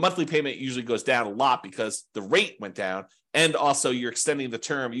the monthly payment usually goes down a lot because the rate went down. And also you're extending the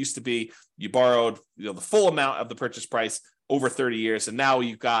term. It used to be you borrowed the full amount of the purchase price over 30 years. And now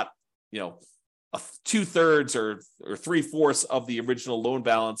you've got, 2/3 or 3/4 of the original loan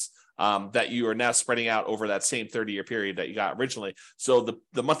balance that you are now spreading out over that same 30-year period that you got originally. So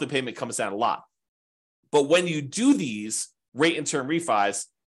the monthly payment comes down a lot. But when you do these rate and term refis,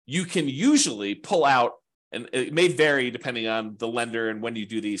 you can usually pull out, and it may vary depending on the lender and when you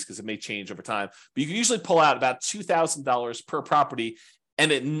do these because it may change over time, but you can usually pull out about $2,000 per property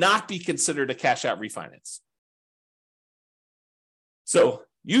and it not be considered a cash out refinance. So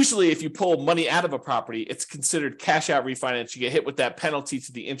usually if you pull money out of a property, it's considered cash out refinance. You get hit with that penalty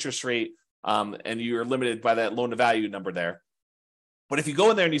to the interest rate and you're limited by that loan to value number there. But if you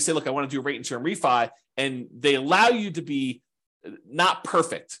go in there and you say, look, I want to do a rate and term refi, and they allow you to be not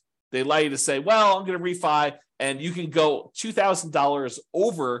perfect. They allow you to say, well, I'm going to refi, and you can go $2,000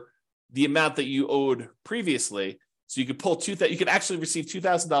 over the amount that you owed previously. So you could pull you could actually receive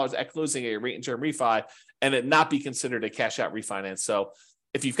 $2,000 at closing a rate and term refi, and it not be considered a cash out refinance. So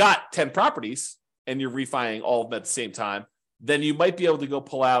if you've got 10 properties and you're refining all of them at the same time, then you might be able to go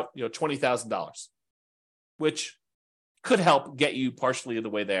pull out, $20,000, which could help get you partially the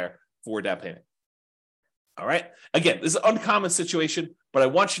way there for down payment. All right. Again, this is an uncommon situation, but I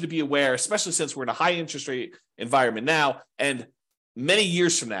want you to be aware, especially since we're in a high interest rate environment now, and many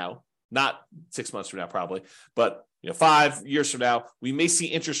years from now, not 6 months from now, probably, but 5 years from now, we may see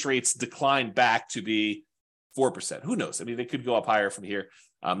interest rates decline back to be 4%. Who knows? I mean, they could go up higher from here.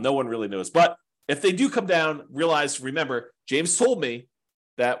 No one really knows. But if they do come down, remember, James told me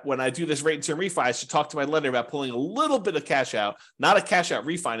that when I do this rate and term refi, I should talk to my lender about pulling a little bit of cash out, not a cash out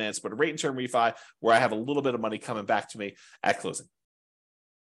refinance, but a rate and term refi where I have a little bit of money coming back to me at closing.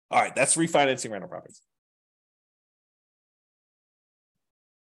 All right, that's refinancing rental properties.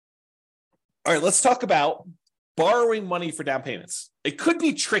 All right, let's talk about borrowing money for down payments. It could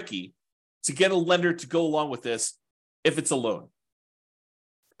be tricky to get a lender to go along with this if it's a loan,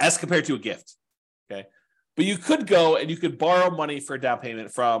 as compared to a gift, okay? But you could go and you could borrow money for a down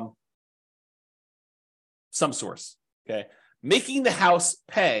payment from some source, okay? Making the house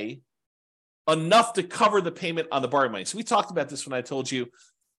pay enough to cover the payment on the borrowing money. So we talked about this when I told you,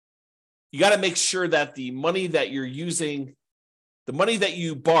 you got to make sure that the money that you're using, the money that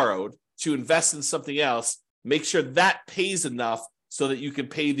you borrowed to invest in something else, make sure that pays enough so that you can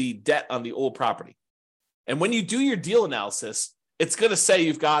pay the debt on the old property. And when you do your deal analysis, it's going to say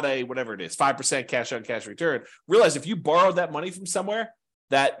you've got a, whatever it is, 5% cash on cash return. Realize if you borrowed that money from somewhere,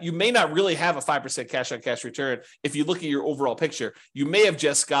 that you may not really have a 5% cash on cash return. If you look at your overall picture, you may have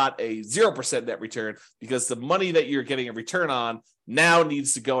just got a 0% net return because the money that you're getting a return on now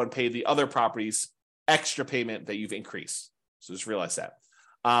needs to go and pay the other property's extra payment that you've increased. So just realize that.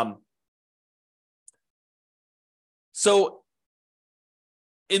 So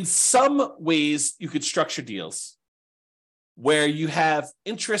in some ways, you could structure deals where you have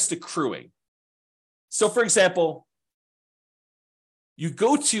interest accruing. So for example, you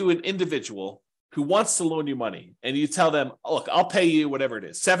go to an individual who wants to loan you money and you tell them, look, I'll pay you whatever it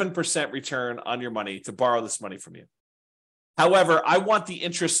is, 7% return on your money to borrow this money from you. However, I want the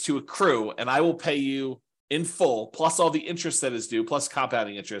interest to accrue and I will pay you in full, plus all the interest that is due, plus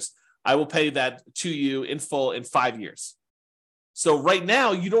compounding interest. I will pay that to you in full in 5 years. So right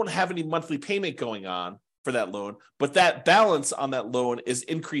now, you don't have any monthly payment going on for that loan, but that balance on that loan is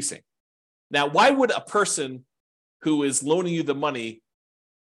increasing. Now, why would a person who is loaning you the money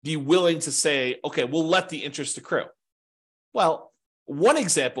be willing to say, okay, we'll let the interest accrue? Well, one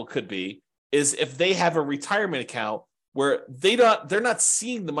example could be is if they have a retirement account where they're not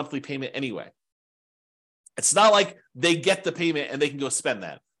seeing the monthly payment anyway. It's not like they get the payment and they can go spend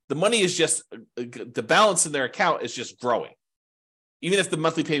that. The money is just, the balance in their account is just growing, even if the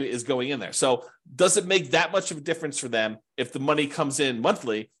monthly payment is going in there. So does it make that much of a difference for them if the money comes in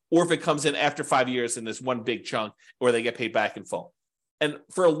monthly or if it comes in after 5 years in this one big chunk where they get paid back in full? And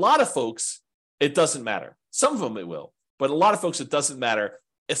for a lot of folks, it doesn't matter. Some of them it will, but a lot of folks, it doesn't matter,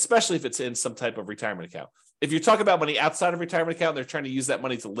 especially if it's in some type of retirement account. If you're talking about money outside of retirement account, they're trying to use that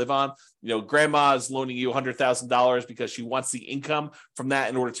money to live on. You know, grandma is loaning you $100,000 because she wants the income from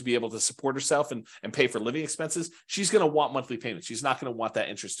that in order to be able to support herself and pay for living expenses. She's going to want monthly payments. She's not going to want that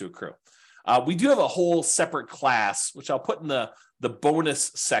interest to accrue. We do have a whole separate class, which I'll put in the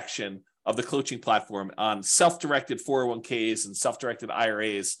bonus section of the coaching platform on self-directed 401ks and self-directed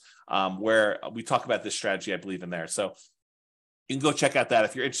IRAs, where we talk about this strategy, I believe, in there. So you can go check out that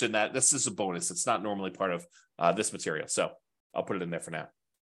if you're interested in that. This is a bonus. It's not normally part of this material. So I'll put it in there for now.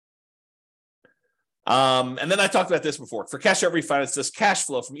 And then I talked about this before. For cash out refinance, does cash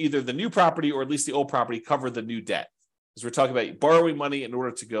flow from either the new property or at least the old property cover the new debt? Because we're talking about borrowing money in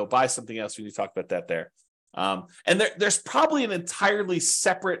order to go buy something else. We need to talk about that there. And there's probably an entirely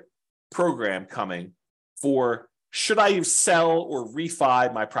separate program coming for should I sell or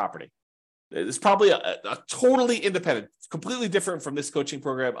refi my property? It's probably a totally independent, completely different from this coaching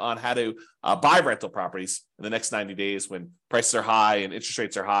program on how to buy rental properties in the next 90 days when prices are high and interest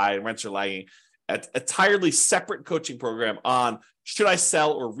rates are high and rents are lagging. An entirely separate coaching program on should I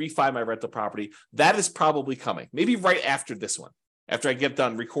sell or refi my rental property? That is probably coming, maybe right after this one. After I get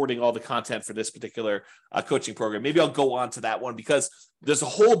done recording all the content for this particular coaching program, maybe I'll go on to that one because there's a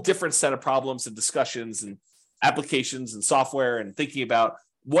whole different set of problems and discussions and applications and software and thinking about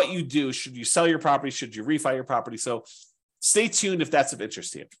what you do. Should you sell your property? Should you refi your property? So stay tuned if that's of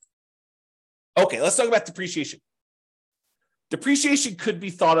interest to you. Okay, let's talk about depreciation. Depreciation could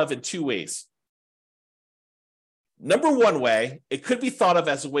be thought of in two ways. Number one way, it could be thought of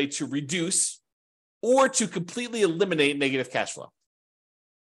as a way to reduce or to completely eliminate negative cash flow.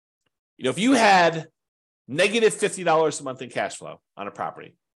 You know, if you had negative $50 a month in cash flow on a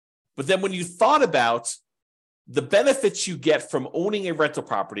property, but then when you thought about the benefits you get from owning a rental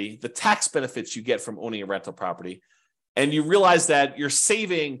property, the tax benefits you get from owning a rental property, and you realize that you're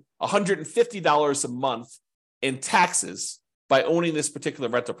saving $150 a month in taxes by owning this particular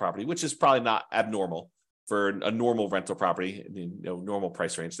rental property, which is probably not abnormal for a normal rental property, normal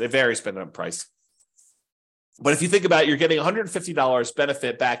price range. They vary depending on price. But if you think about it, you're getting $150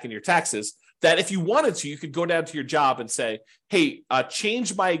 benefit back in your taxes that if you wanted to, you could go down to your job and say, hey,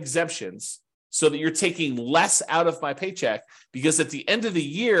 change my exemptions so that you're taking less out of my paycheck, because at the end of the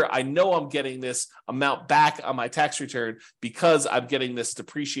year, I know I'm getting this amount back on my tax return because I'm getting this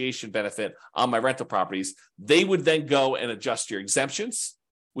depreciation benefit on my rental properties. They would then go and adjust your exemptions,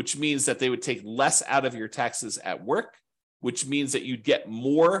 which means that they would take less out of your taxes at work, which means that you'd get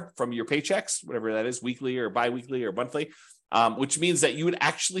more from your paychecks, whatever that is, weekly or biweekly or monthly, which means that you would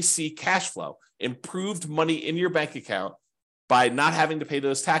actually see cash flow, improved money in your bank account by not having to pay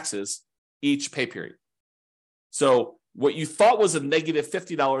those taxes each pay period. So what you thought was a negative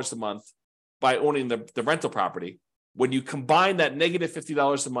 $50 a month by owning the rental property, when you combine that negative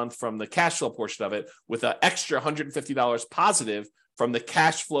 $50 a month from the cash flow portion of it with an extra $150 positive from the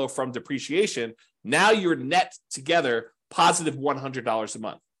cash flow from depreciation, now you're net together positive $100 a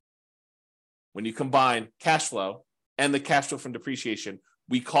month. When you combine cash flow and the cash flow from depreciation,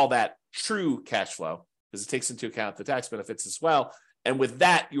 we call that true cash flow because it takes into account the tax benefits as well. And with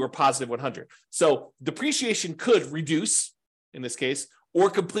that, you are positive 100. So depreciation could reduce, in this case, or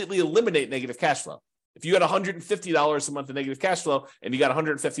completely eliminate negative cash flow. If you had $150 a month of negative cash flow and you got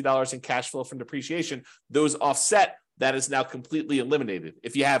 $150 in cash flow from depreciation, those offset. That is now completely eliminated.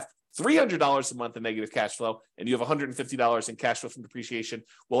 If you have $300 a month of negative cash flow and you have $150 in cash flow from depreciation,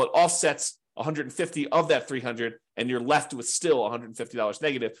 well, it offsets 150 of that 300 and you're left with still $150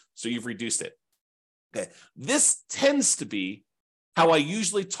 negative, so you've reduced it. Okay, this tends to be how I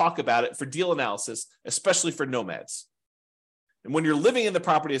usually talk about it for deal analysis, especially for nomads. And when you're living in the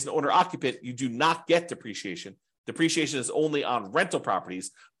property as an owner-occupant, you do not get depreciation. Depreciation is only on rental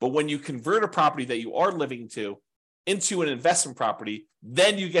properties, but when you convert a property that you are living into an investment property,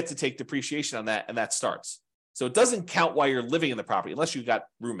 then you get to take depreciation on that, and that starts. So it doesn't count while you're living in the property, unless you've got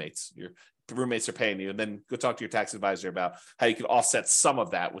roommates. Your roommates are paying you, and then go talk to your tax advisor about how you can offset some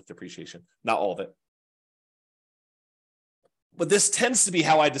of that with depreciation, not all of it. But this tends to be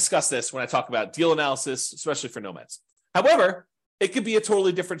how I discuss this when I talk about deal analysis, especially for nomads. However, it could be a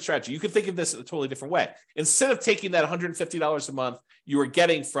totally different strategy. You could think of this in a totally different way. Instead of taking that $150 a month you are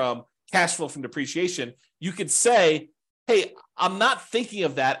getting from cash flow from depreciation, you could say, hey, I'm not thinking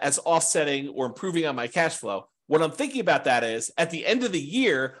of that as offsetting or improving on my cash flow. What I'm thinking about that is at the end of the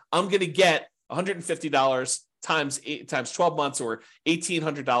year, I'm going to get $150 times 12 months or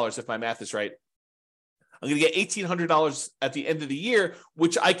 $1,800 if my math is right. I'm going to get $1,800 at the end of the year,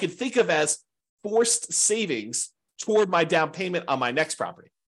 which I could think of as forced savings toward my down payment on my next property.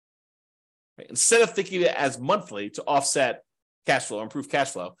 Right? Instead of thinking of it as monthly to offset cash flow, improve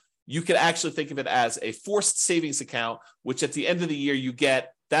cash flow, you could actually think of it as a forced savings account, which at the end of the year, you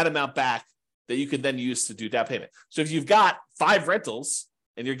get that amount back that you can then use to do down payment. So if you've got 5 rentals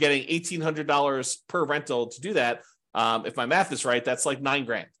and you're getting $1,800 per rental to do that, if my math is right, that's like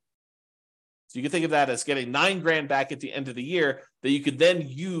 $9,000. So you can think of that as getting $9,000 back at the end of the year that you could then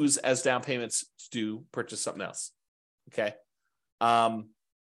use as down payments to purchase something else. Okay.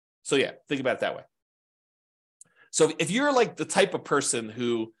 So yeah, think about it that way. So if you're like the type of person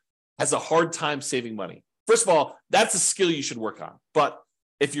who has a hard time saving money, first of all, that's a skill you should work on. But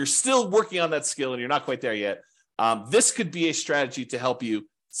if you're still working on that skill and you're not quite there yet, this could be a strategy to help you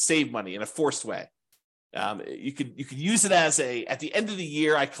save money in a forced way. You could use it as at the end of the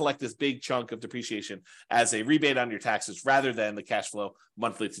year, I collect this big chunk of depreciation as a rebate on your taxes rather than the cash flow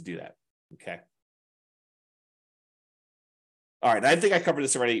monthly to do that. Okay. All right. I think I covered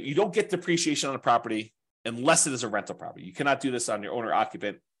this already. You don't get depreciation on a property unless it is a rental property. You cannot do this on your owner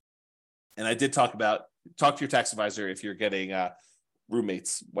occupant. And I did talk to your tax advisor if you're getting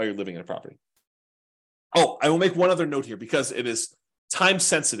roommates while you're living in a property. Oh, I will make one other note here because it is time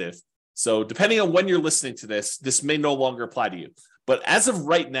sensitive. So depending on when you're listening to this, this may no longer apply to you. But as of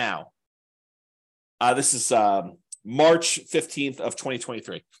right now, this is March 15th of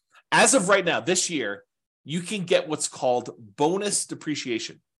 2023. As of right now, this year, you can get what's called bonus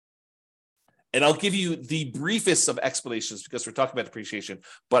depreciation. And I'll give you the briefest of explanations because we're talking about depreciation,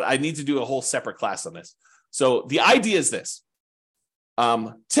 but I need to do a whole separate class on this. So the idea is this.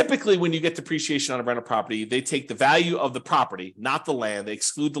 Typically, when you get depreciation on a rental property, they take the value of the property, not the land. They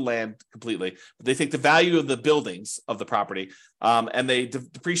exclude the land completely, but they take the value of the buildings of the property, and they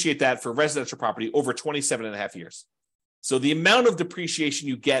depreciate that for residential property over 27 and a half years. So the amount of depreciation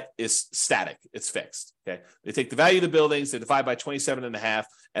you get is static. It's fixed. Okay. They take the value of the buildings, they divide by 27 and a half,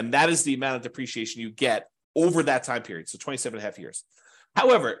 and that is the amount of depreciation you get over that time period. So 27 and a half years.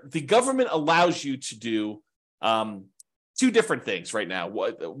 However, the government allows you to do two different things right now.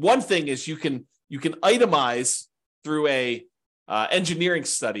 One thing is you can itemize through a engineering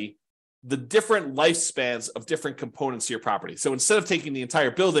study the different lifespans of different components to your property. So instead of taking the entire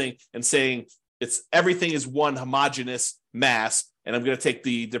building and saying everything is one homogeneous mass, and I'm going to take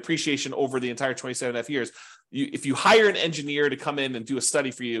the depreciation over the entire 27 and a half years. If you hire an engineer to come in and do a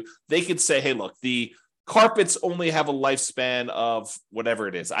study for you, they could say, hey, look, the carpets only have a lifespan of whatever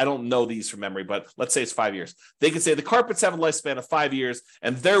it is. I don't know these from memory, but let's say it's 5 years. They could say the carpets have a lifespan of 5 years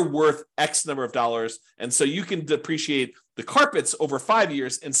and they're worth X number of dollars. And so you can depreciate the carpets over 5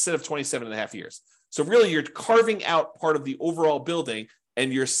 years instead of 27 and a half years. So really you're carving out part of the overall building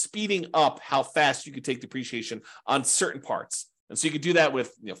and you're speeding up how fast you can take depreciation on certain parts. And so you could do that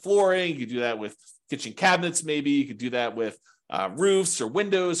with flooring, you could do that with kitchen cabinets, maybe you could do that with roofs or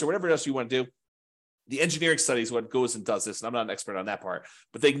windows or whatever else you want to do. The engineering study is what goes and does this, and I'm not an expert on that part,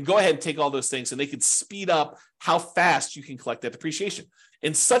 but they can go ahead and take all those things and they can speed up how fast you can collect that depreciation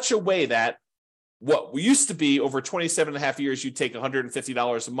in such a way that what we used to be over 27 and a half years, you'd take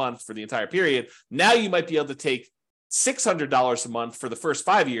 $150 a month for the entire period. Now you might be able to take $600 a month for the first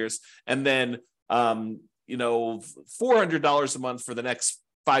 5 years, and then $400 a month for the next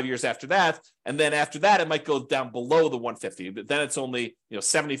 5 years after that. And then after that, it might go down below the 150, but then it's only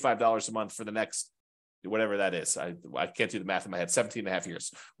 $75 a month for the next, whatever that is. I can't do the math in my head, 17 and a half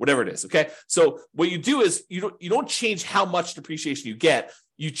years, whatever it is. Okay. So what you do is you don't change how much depreciation you get.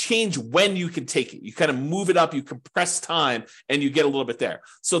 You change when you can take it. You kind of move it up, you compress time, and you get a little bit there.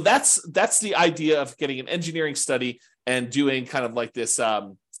 So that's the idea of getting an engineering study and doing kind of like this,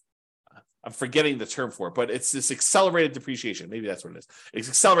 I'm forgetting the term for it, but it's this accelerated depreciation. Maybe that's what it is. It's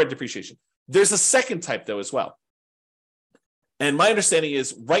accelerated depreciation. There's a second type though as well. And my understanding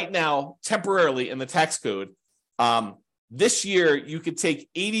is right now, temporarily in the tax code, this year you could take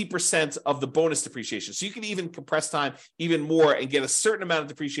 80% of the bonus depreciation. So you can even compress time even more and get a certain amount of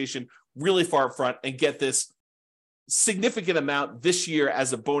depreciation really far up front and get this significant amount this year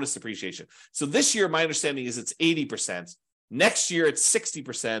as a bonus depreciation. So this year, my understanding is it's 80%. Next year, it's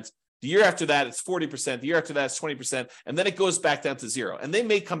 60%. The year after that, it's 40%. The year after that, it's 20%. And then it goes back down to zero. And they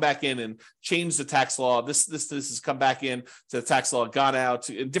may come back in and change the tax law. This has come back in to the tax law, gone out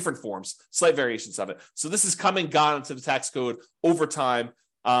in different forms, slight variations of it. So this is gone into the tax code over time.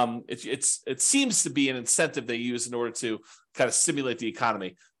 It seems to be an incentive they use in order to kind of stimulate the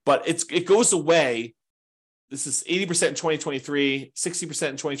economy. But it goes away. This is 80% in 2023, 60%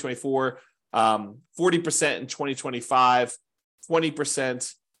 in 2024, 40% in 2025,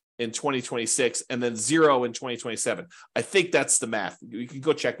 20% in 2026, and then zero in 2027. I think that's the math. You can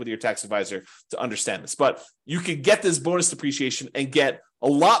go check with your tax advisor to understand this, but you can get this bonus depreciation and get a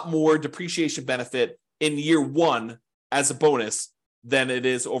lot more depreciation benefit in year one as a bonus than it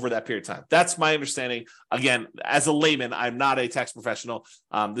is over that period of time. That's my understanding. Again, as a layman, I'm not a tax professional.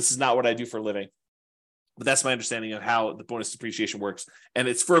 This is not what I do for a living, but that's my understanding of how the bonus depreciation works. And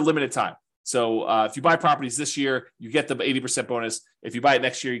it's for a limited time. So if you buy properties this year, you get the 80% bonus. If you buy it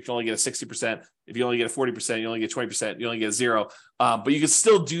next year, you can only get a 60%. If you only get a 40%, you only get 20%, you only get a zero. But you can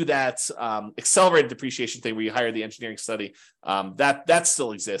still do that accelerated depreciation thing where you hire the engineering study. That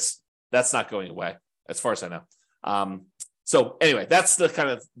still exists. That's not going away, as far as I know. So anyway, that's the kind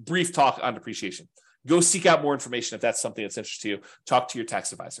of brief talk on depreciation. Go seek out more information if that's something that's interesting to you. Talk to your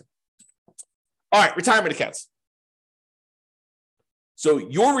tax advisor. All right, retirement accounts. So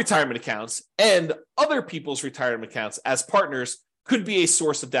your retirement accounts and other people's retirement accounts as partners could be a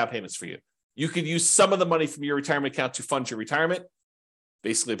source of down payments for you. You could use some of the money from your retirement account to fund your retirement,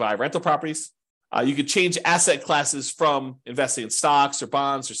 basically buy rental properties. You could change asset classes from investing in stocks or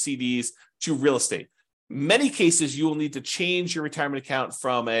bonds or CDs to real estate. Many cases, you will need to change your retirement account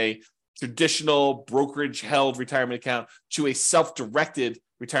from a traditional brokerage-held retirement account to a self-directed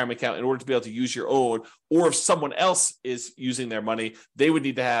retirement account in order to be able to use your own, or if someone else is using their money, they would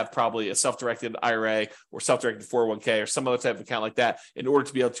need to have probably a self-directed IRA or self-directed 401k or some other type of account like that in order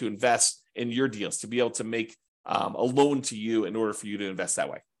to be able to invest in your deals, to be able to make a loan to you in order for you to invest that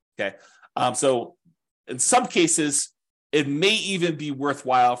way. Okay. So in some cases, it may even be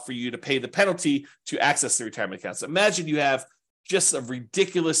worthwhile for you to pay the penalty to access the retirement accounts. Imagine you have just a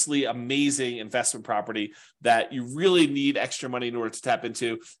ridiculously amazing investment property that you really need extra money in order to tap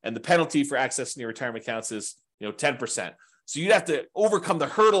into. And the penalty for accessing your retirement accounts is 10%. So you'd have to overcome the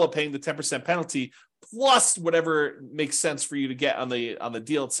hurdle of paying the 10% penalty plus whatever makes sense for you to get on the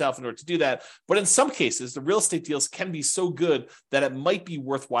deal itself in order to do that. But in some cases, the real estate deals can be so good that it might be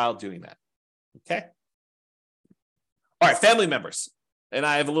worthwhile doing that. Okay. All right, family members. And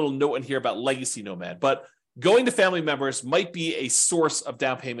I have a little note in here about legacy nomad, but going to family members might be a source of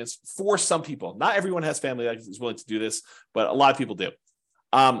down payments for some people. Not everyone has family that is willing to do this, but a lot of people do.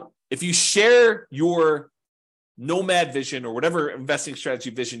 If you share your nomad vision or whatever investing strategy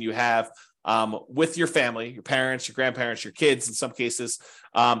vision you have with your family, your parents, your grandparents, your kids in some cases,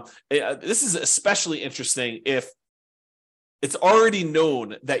 this is especially interesting if it's already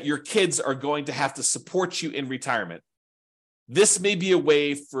known that your kids are going to have to support you in retirement. This may be a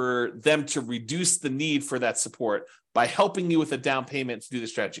way for them to reduce the need for that support by helping you with a down payment to do the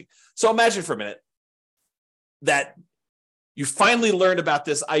strategy. So imagine for a minute that you finally learned about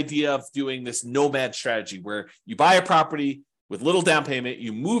this idea of doing this nomad strategy where you buy a property with little down payment,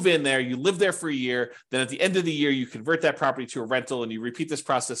 you move in there, you live there for a year, then at the end of the year, you convert that property to a rental and you repeat this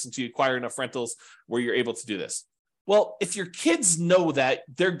process until you acquire enough rentals where you're able to do this. Well, if your kids know that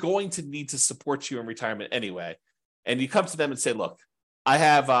they're going to need to support you in retirement anyway, and you come to them and say, look, I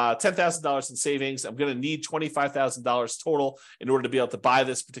have $10,000 in savings. I'm going to need $25,000 total in order to be able to buy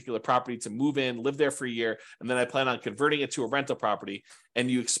this particular property, to move in, live there for a year, and then I plan on converting it to a rental property.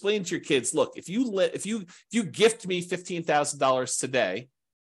 And you explain to your kids, look, if you gift me $15,000 today,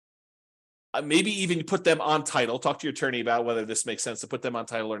 maybe even you put them on title, talk to your attorney about whether this makes sense to put them on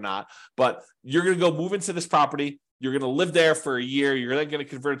title or not, but you're going to go move into this property. You're going to live there for a year. You're then going to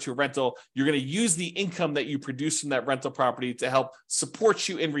convert it to a rental. You're going to use the income that you produce from that rental property to help support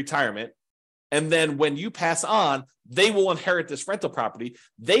you in retirement. And then when you pass on, they will inherit this rental property.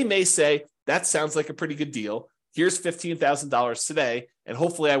 They may say, that sounds like a pretty good deal. Here's $15,000 today, and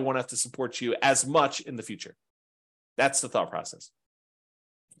hopefully I won't have to support you as much in the future. That's the thought process.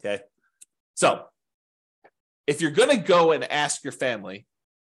 Okay. So if you're going to go and ask your family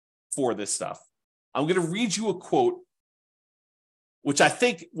for this stuff, I'm going to read you a quote, which I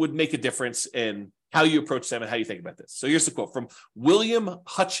think would make a difference in how you approach them and how you think about this. So here's the quote from William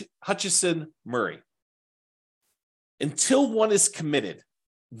Hutchison Murray. Until one is committed,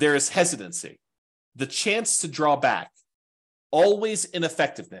 there is hesitancy, the chance to draw back, always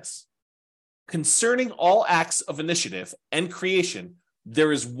ineffectiveness. Concerning all acts of initiative and creation,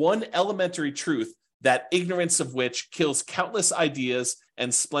 there is one elementary truth, that ignorance of which kills countless ideas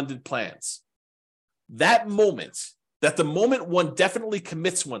and splendid plans. That the moment one definitely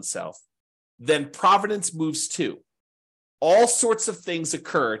commits oneself, then providence moves too. All sorts of things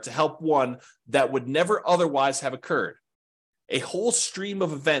occur to help one that would never otherwise have occurred. A whole stream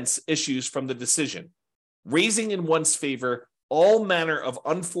of events issues from the decision, raising in one's favor all manner of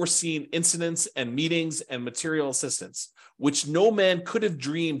unforeseen incidents and meetings and material assistance, which no man could have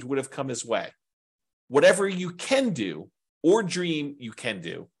dreamed would have come his way. Whatever you can do or dream you can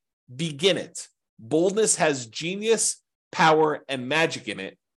do, begin it. Boldness has genius, power, and magic in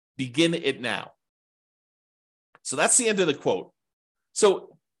it. Begin it now. So that's the end of the quote.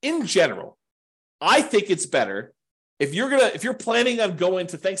 So in general, I think it's better if you're planning on going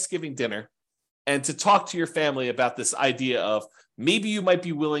to Thanksgiving dinner and to talk to your family about this idea of maybe you might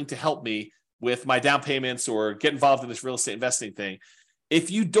be willing to help me with my down payments or get involved in this real estate investing thing. If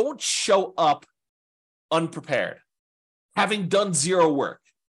you don't show up unprepared, having done zero work,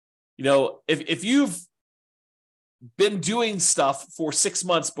 if you've been doing stuff for 6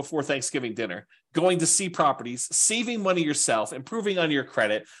 months before Thanksgiving dinner, going to see properties, saving money yourself, improving on your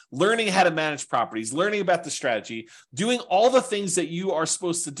credit, learning how to manage properties, learning about the strategy, doing all the things that you are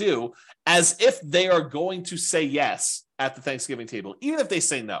supposed to do as if they are going to say yes at the Thanksgiving table, even if they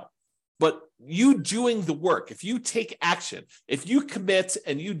say no. But you doing the work, if you take action, if you commit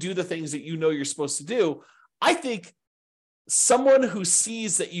and you do the things that you know you're supposed to do, I think someone who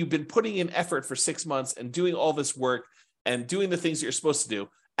sees that you've been putting in effort for 6 months and doing all this work and doing the things that you're supposed to do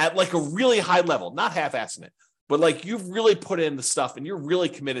at like a really high level, not half-assing it, but like you've really put in the stuff and you're really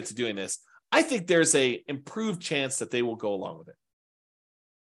committed to doing this, I think there's a improved chance that they will go along with it.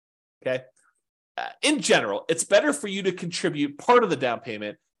 Okay. In general, it's better for you to contribute part of the down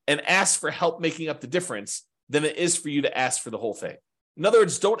payment and ask for help making up the difference than it is for you to ask for the whole thing. In other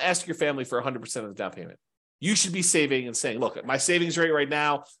words, don't ask your family for 100% of the down payment. You should be saving and saying, look, my savings rate right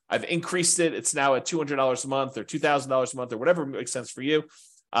now, I've increased it. It's now at $200 a month or $2,000 a month or whatever makes sense for you.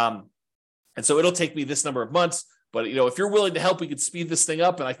 And so it'll take me this number of months. But, if you're willing to help, we could speed this thing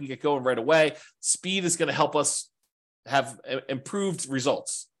up and I can get going right away. Speed is going to help us have improved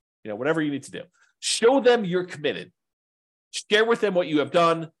results, whatever you need to do. Show them you're committed. Share with them what you have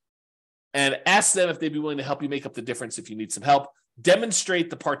done and ask them if they'd be willing to help you make up the difference if you need some help. Demonstrate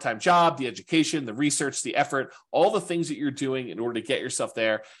the part-time job, the education, the research, the effort, all the things that you're doing in order to get yourself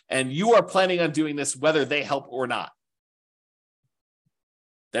there. And you are planning on doing this whether they help or not.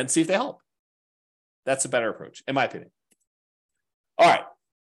 Then see if they help. That's a better approach, in my opinion. All right.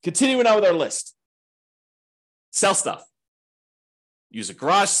 Continuing on with our list. Sell stuff. Use a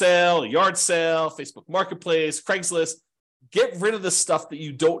garage sale, a yard sale, Facebook Marketplace, Craigslist. Get rid of the stuff that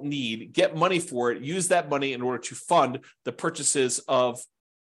you don't need. Get money for it. Use that money in order to fund the purchases of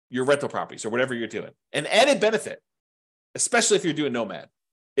your rental properties or whatever you're doing. An added benefit, especially if you're doing nomad,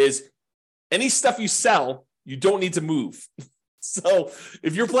 is any stuff you sell you don't need to move. So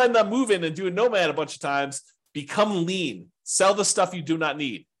if you're planning on moving and doing Nomad a bunch of times, become lean. Sell the stuff you do not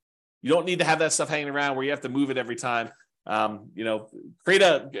need. You don't need to have that stuff hanging around where you have to move it every time. Go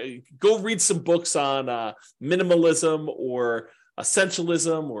read some books on minimalism or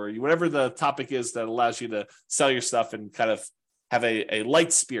essentialism or whatever the topic is that allows you to sell your stuff and kind of have a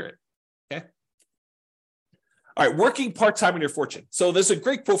light spirit. Okay. All right. Working part-time in your fortune. So there's a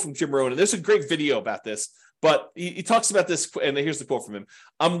great quote from Jim Rohn, and there's a great video about this, but he talks about this. And here's the quote from him.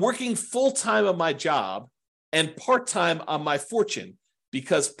 I'm working full-time on my job and part-time on my fortune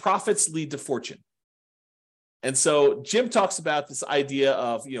because profits lead to fortune. And so Jim talks about this idea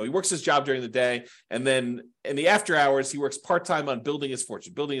of, he works his job during the day, and then in the after hours, he works part-time on building his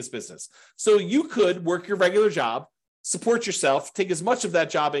fortune, building his business. So you could work your regular job, support yourself, take as much of that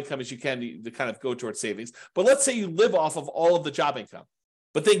job income as you can to kind of go towards savings. But let's say you live off of all of the job income,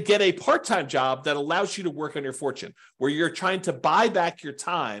 but then get a part-time job that allows you to work on your fortune, where you're trying to buy back your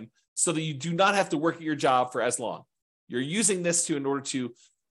time so that you do not have to work at your job for as long. You're using this in order to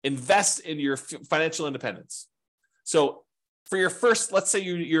invest in your financial independence. So for your first, let's say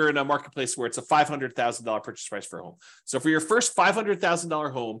you're in a marketplace where it's a $500,000 purchase price for a home. So for your first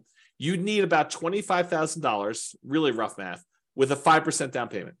 $500,000 home, you need about $25,000, really rough math, with a 5% down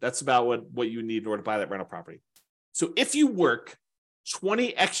payment. That's about what you need in order to buy that rental property. So if you work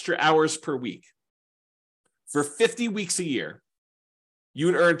 20 extra hours per week for 50 weeks a year, you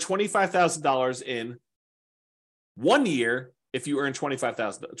would earn $25,000 in 1 year if you earn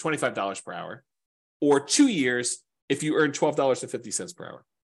 $25 per hour, or 2 years if you earn $12.50 per hour.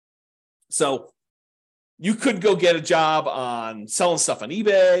 So you could go get a job on selling stuff on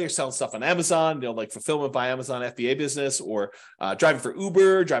eBay or selling stuff on Amazon, like fulfillment by Amazon FBA business, or driving for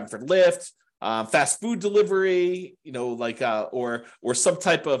Uber, driving for Lyft, fast food delivery, or some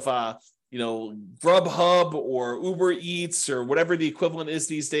type of Grubhub or Uber Eats or whatever the equivalent is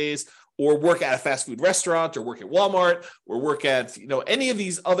these days, or work at a fast food restaurant, or work at Walmart, or work at any of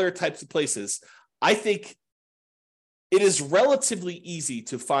these other types of places. I think it is relatively easy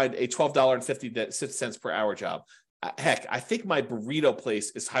to find a $12.50 per hour job. Heck, I think my burrito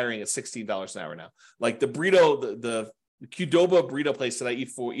place is hiring at $16 an hour now. Like the burrito, the Qdoba burrito place that I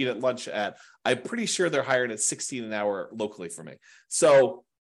eat at lunch at, I'm pretty sure they're hiring at $16 an hour locally for me. So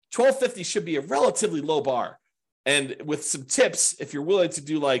 $12.50 should be a relatively low bar. And with some tips, if you're willing to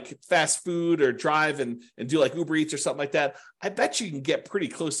do like fast food or drive and do like Uber Eats or something like that, I bet you can get pretty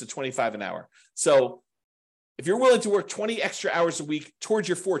close to $25 an hour. So if you're willing to work 20 extra hours a week towards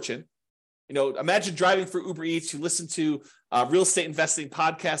your fortune, imagine driving for Uber Eats. You listen to real estate investing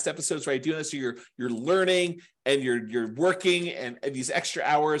podcast episodes where I do this. So you're learning and you're working and these extra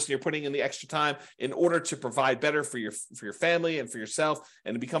hours, and you're putting in the extra time in order to provide better for your family and for yourself,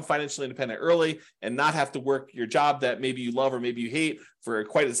 and to become financially independent early and not have to work your job that maybe you love or maybe you hate for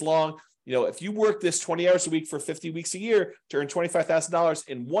quite as long. If you work this 20 hours a week for 50 weeks a year to earn $25,000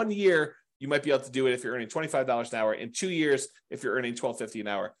 in 1 year, you might be able to do it if you're earning $25 an hour. In 2 years, if you're earning $12.50 an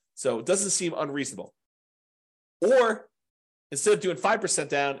hour. So it doesn't seem unreasonable. Or instead of doing 5%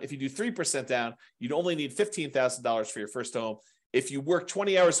 down, if you do 3% down, you'd only need $15,000 for your first home. If you work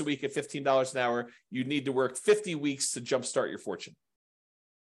 20 hours a week at $15 an hour, you need to work 50 weeks to jumpstart your fortune.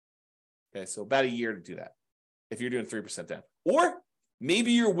 Okay, so about a year to do that if you're doing 3% down. Or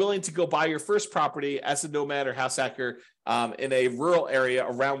maybe you're willing to go buy your first property as a nomad or house hacker in a rural area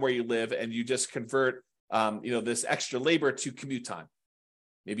around where you live, and you just convert this extra labor to commute time.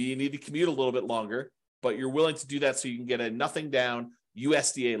 Maybe you need to commute a little bit longer, but you're willing to do that so you can get a nothing down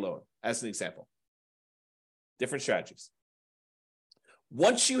USDA loan, as an example. Different strategies.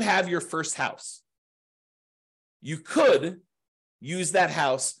 Once you have your first house, you could use that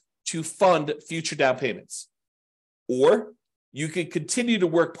house to fund future down payments, or you could continue to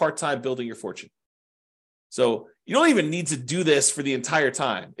work part-time building your fortune. So you don't even need to do this for the entire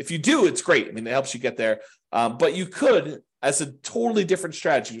time. If you do, it's great. I mean, it helps you get there. But you could, as a totally different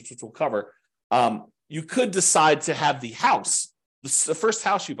strategy, which we'll cover, you could decide to have the house, the first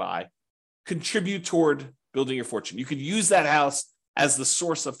house you buy, contribute toward building your fortune. You could use that house as the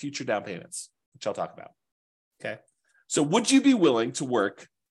source of future down payments, which I'll talk about. Okay. So would you be willing to work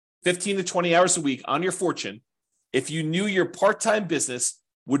 15 to 20 hours a week on your fortune if you knew your part-time business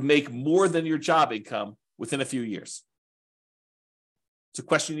would make more than your job income within a few years? It's a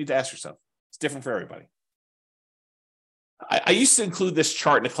question you need to ask yourself. It's different for everybody. I used to include this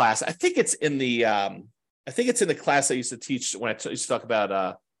chart in a class. I think it's in the class I used to teach when I used to talk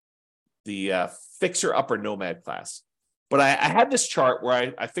about the Fixer Upper Nomad class. But I had this chart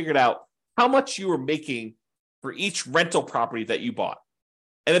where I figured out how much you were making for each rental property that you bought.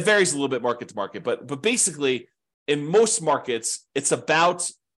 And it varies a little bit market to market, but basically in most markets, it's about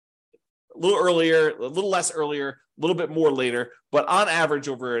a little earlier, a little less earlier, a little bit more later, but on average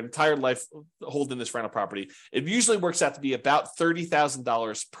over an entire life holding this rental property, it usually works out to be about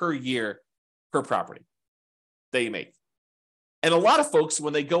 $30,000 per year per property that you make. And a lot of folks,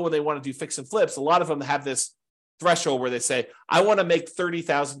 when they want to do fix and flips, a lot of them have this threshold where they say, I want to make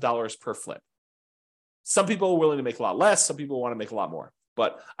 $30,000 per flip. Some people are willing to make a lot less. Some people want to make a lot more.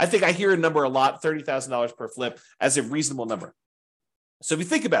 But I think I hear a number a lot, $30,000 per flip, as a reasonable number. So if you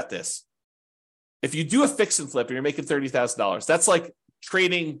think about this, if you do a fix and flip and you're making $30,000, that's like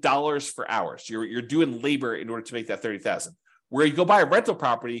trading dollars for hours. You're doing labor in order to make that $30,000. Where you go buy a rental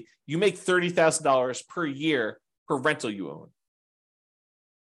property, you make $30,000 per year per rental you own.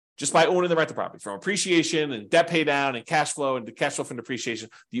 Just by owning the rental property, from appreciation and debt pay down and cash flow and the cash flow from depreciation,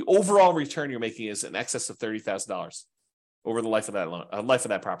 the overall return you're making is in excess of $30,000 over the life of that loan, life of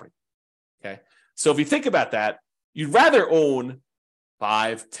that property. Okay, so if you think about that, you'd rather own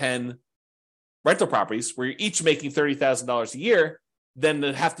 5, 10 rental properties where you're each making $30,000 a year than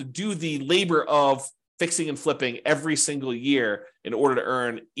to have to do the labor of fixing and flipping every single year in order to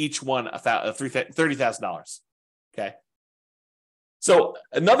earn each one $30,000. Okay. So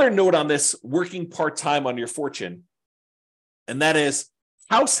another note on this, working part-time on your fortune, and that is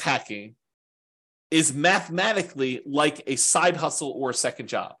house hacking is mathematically like a side hustle or a second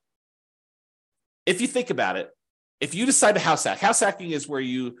job. If you think about it, if you decide to house hacking is where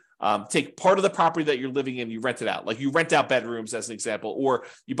you take part of the property that you're living in, you rent it out. Like you rent out bedrooms as an example, or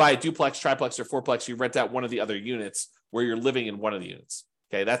you buy a duplex, triplex, or fourplex, you rent out one of the other units where you're living in one of the units.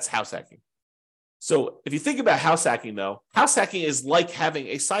 Okay, that's house hacking. So if you think about house hacking, though, house hacking is like having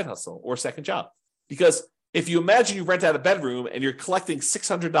a side hustle or second job. Because if you imagine you rent out a bedroom and you're collecting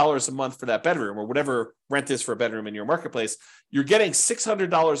 $600 a month for that bedroom, or whatever rent is for a bedroom in your marketplace, you're getting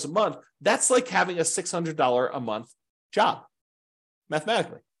 $600 a month. That's like having a $600 a month job,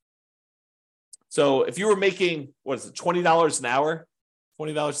 mathematically. So if you were making, $20 an hour,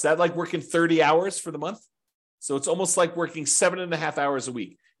 $20, is that like working 30 hours for the month? So it's almost like working 7.5 hours a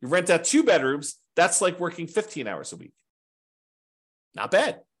week. You rent out 2 bedrooms, that's like working 15 hours a week. Not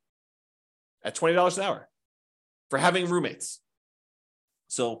bad. At $20 an hour for having roommates.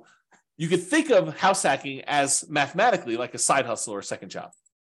 So you could think of house hacking as mathematically like a side hustle or a second job.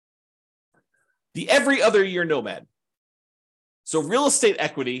 The every other year nomad. So real estate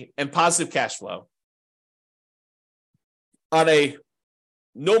equity and positive cash flow on a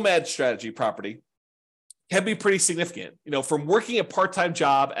nomad strategy property can be pretty significant. You know, from working a part-time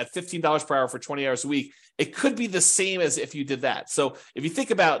job at $15 per hour for 20 hours a week, it could be the same as if you did that. So if you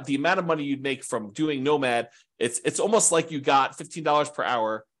think about the amount of money you'd make from doing nomad, it's almost like you got $15 per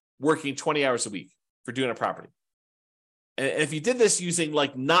hour working 20 hours a week for doing a property. And if you did this using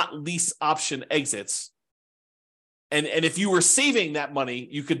like not lease option exits, and if you were saving that money,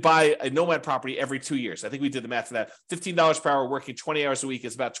 you could buy a nomad property every 2 years. I think we did the math for that. $15 per hour working 20 hours a week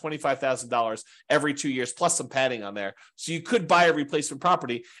is about $25,000 every 2 years, plus some padding on there. So you could buy a replacement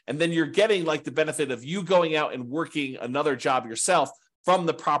property, and then you're getting like the benefit of you going out and working another job yourself from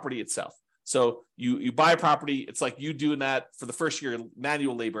the property itself. So you buy a property, it's like you doing that for the first year,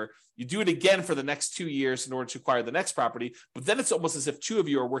 manual labor. You do it again for the next 2 years in order to acquire the next property, but then it's almost as if 2 of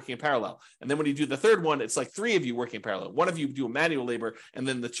you are working in parallel. And then when you do the third one, it's like 3 of you working in parallel. 1 of you do a manual labor, and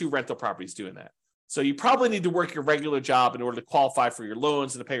then the 2 rental properties doing that. So you probably need to work your regular job in order to qualify for your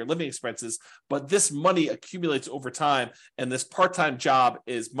loans and to pay your living expenses, but this money accumulates over time, and this part-time job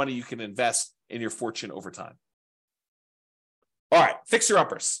is money you can invest in your fortune over time. All right,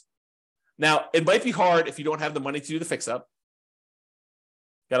 fixer-uppers. Now, it might be hard if you don't have the money to do the fix-up.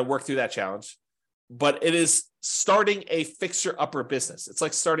 Got to work through that challenge. But it is starting a fixer-upper business. It's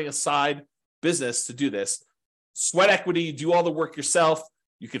like starting a side business to do this. Sweat equity, you do all the work yourself.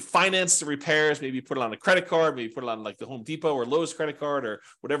 You could finance the repairs, maybe put it on a credit card, maybe put it on like the Home Depot or Lowe's credit card or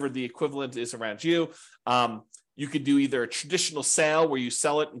whatever the equivalent is around you. You could do either a traditional sale where you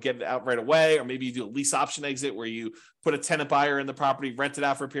sell it and get it out right away, or maybe you do a lease option exit where you put a tenant buyer in the property, rent it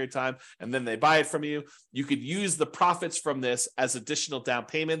out for a period of time, and then they buy it from you. You could use the profits from this as additional down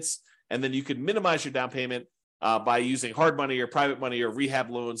payments, and then you could minimize your down payment by using hard money or private money or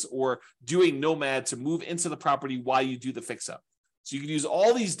rehab loans, or doing nomad to move into the property while you do the fix-up. So you can use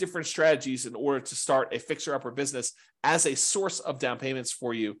all these different strategies in order to start a fixer-upper business as a source of down payments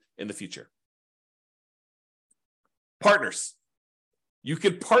for you in the future. Partners. You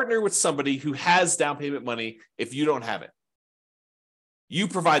could partner with somebody who has down payment money if you don't have it. You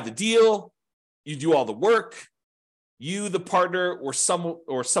provide the deal, you do all the work, you, the partner, or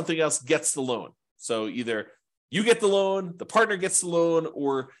something else gets the loan. So either You get the loan, the partner gets the loan,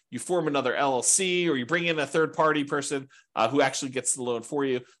 or you form another LLC, or you bring in a third-party person who actually gets the loan for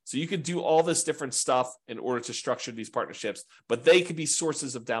you. So you could do all this different stuff in order to structure these partnerships, but they could be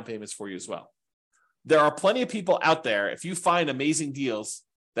sources of down payments for you as well. There are plenty of people out there, if you find amazing deals,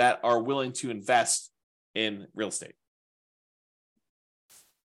 that are willing to invest in real estate.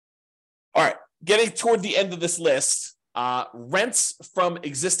 All right, getting toward the end of this list, rents from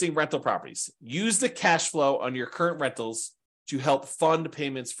existing rental properties. Use the cash flow on your current rentals to help fund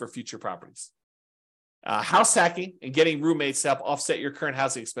payments for future properties. House hacking and getting roommates to help offset your current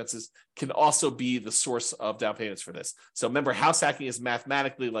housing expenses can also be the source of down payments for this. So remember, house hacking is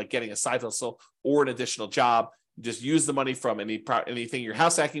mathematically like getting a side hustle or an additional job. You just use the money from anything you're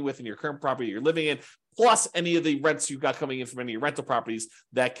house hacking with in your current property you're living in, plus any of the rents you've got coming in from any of your rental properties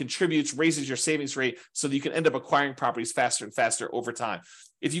that contributes, raises your savings rate so that you can end up acquiring properties faster and faster over time.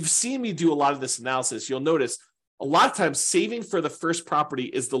 If you've seen me do a lot of this analysis, you'll notice a lot of times saving for the first property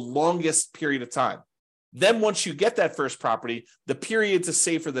is the longest period of time. Then once you get that first property, the period to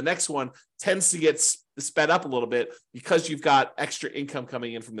save for the next one tends to get sped up a little bit because you've got extra income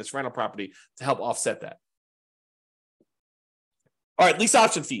coming in from this rental property to help offset that. All right, lease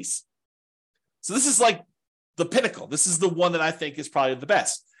option fees. So this is like the pinnacle. This is the one that I think is probably the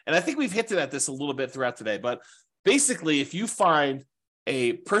best. And I think we've hinted at this a little bit throughout today. But basically, if you find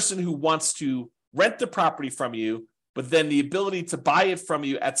a person who wants to rent the property from you, but then the ability to buy it from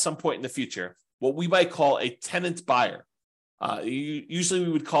you at some point in the future, what we might call a tenant buyer. Usually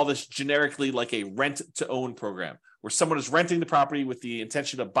we would call this generically like a rent-to-own program, where someone is renting the property with the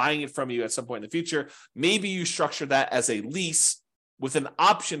intention of buying it from you at some point in the future. Maybe you structure that as a lease with an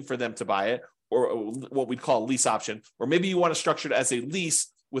option for them to buy it, or what we'd call a lease option. Or maybe you want to structure it as a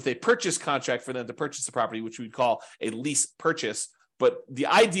lease with a purchase contract for them to purchase the property, which we'd call a lease purchase. But the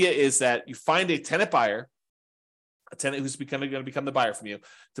idea is that you find a tenant buyer, a tenant who's going to become the buyer from you,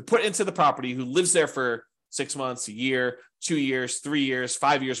 to put into the property, who lives there for 6 months, a year, 2 years, 3 years,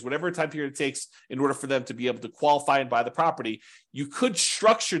 5 years, whatever time period it takes in order for them to be able to qualify and buy the property. You could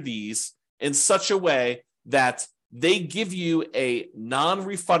structure these in such a way that they give you a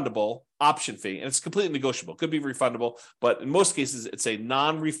non-refundable option fee, and it's completely negotiable. It could be refundable, but in most cases, it's a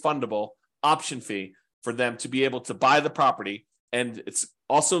non-refundable option fee for them to be able to buy the property. And it's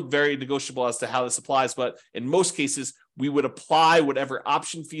also very negotiable as to how this applies. But in most cases, we would apply whatever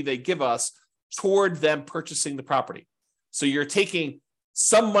option fee they give us toward them purchasing the property. So you're taking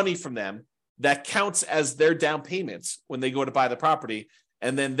some money from them that counts as their down payments when they go to buy the property.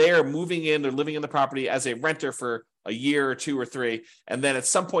 And then they're moving in, they're living in the property as a renter for a year or 2 or 3. And then at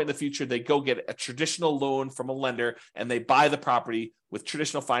some point in the future, they go get a traditional loan from a lender and they buy the property with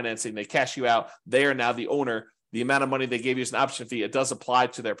traditional financing. They cash you out. They are now the owner. The amount of money they gave you as an option fee, it does apply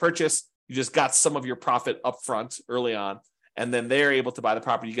to their purchase. You just got some of your profit up front early on, and then they're able to buy the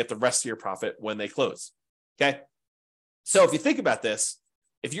property. You get the rest of your profit when they close. Okay. So if you think about this,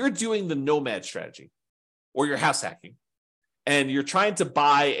 if you're doing the nomad strategy or you're house hacking and you're trying to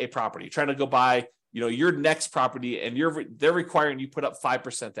buy a property, trying to go buy, your next property, and they're requiring you put up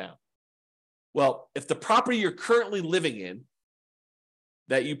 5% down. Well, if the property you're currently living in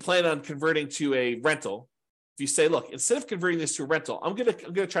that you plan on converting to a rental, if you say, look, instead of converting this to a rental, I'm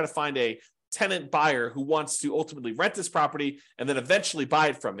gonna try to find a tenant buyer who wants to ultimately rent this property and then eventually buy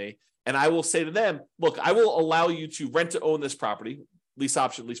it from me. And I will say to them, look, I will allow you to rent to own this property, lease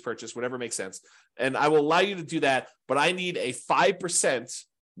option, lease purchase, whatever makes sense. And I will allow you to do that, but I need a 5%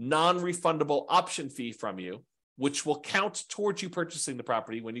 non-refundable option fee from you, which will count towards you purchasing the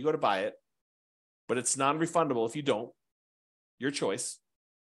property when you go to buy it. But it's non-refundable if you don't, your choice.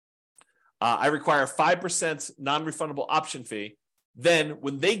 I require a 5% non-refundable option fee. Then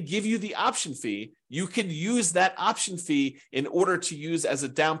when they give you the option fee, you can use that option fee in order to use as a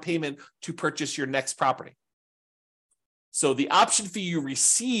down payment to purchase your next property. So the option fee you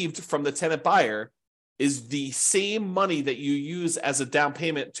received from the tenant buyer is the same money that you use as a down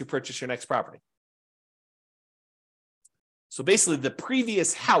payment to purchase your next property. So basically, the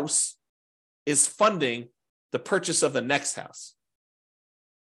previous house is funding the purchase of the next house.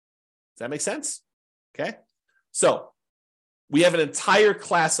 Does that make sense? Okay. So we have an entire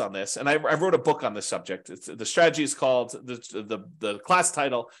class on this, and I wrote a book on this subject. The strategy is called, the class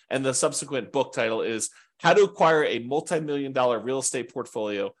title and the subsequent book title is How to Acquire a Multi-Million-Dollar Real Estate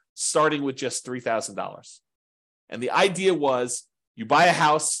Portfolio Starting with Just $3,000. And the idea was you buy a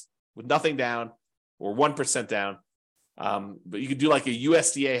house with nothing down or 1% down, but you could do like a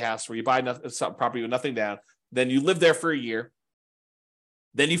USDA house where you buy some property with nothing down. Then you live there for a year.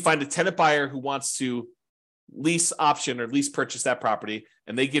 Then you find a tenant buyer who wants to lease option or lease purchase that property,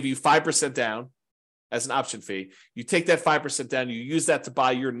 and they give you 5% down. as an option fee. You take that 5% down, you use that to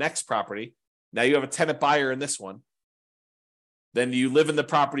buy your next property. Now you have a tenant buyer in this one. Then you live in the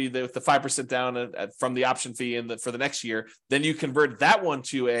property with the 5% down from the option fee for the next year. Then you convert that one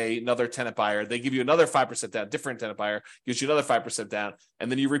to another tenant buyer. They give you another 5% down, different tenant buyer gives you another 5% down.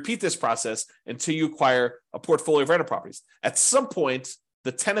 And then you repeat this process until you acquire a portfolio of rental properties. At some point,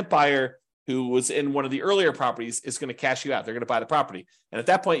 the tenant buyer who was in one of the earlier properties is going to cash you out. They're going to buy the property. And at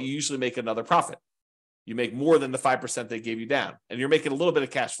that point, you usually make another profit. You make more than the 5% they gave you down. And you're making a little bit of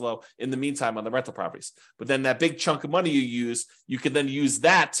cash flow in the meantime on the rental properties. But then that big chunk of money you use, you can then use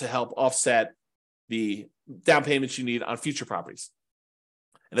that to help offset the down payments you need on future properties.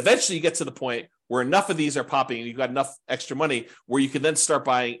 And eventually you get to the point where enough of these are popping and you've got enough extra money where you can then start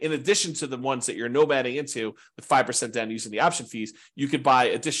buying, in addition to the ones that you're nomading into with 5% down using the option fees, you could buy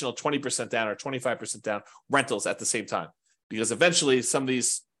additional 20% down or 25% down rentals at the same time. Because eventually some of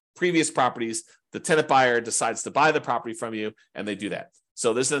these previous properties, the tenant buyer decides to buy the property from you and they do that.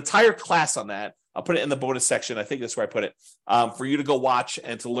 So there's an entire class on that. I'll put it in the bonus section. I think that's where I put it for you to go watch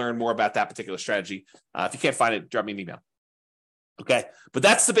and to learn more about that particular strategy. If you can't find it, drop me an email. Okay. But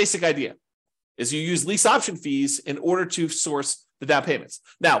that's the basic idea, is you use lease option fees in order to source the down payments.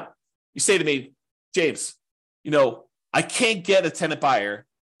 Now you say to me, James, I can't get a tenant buyer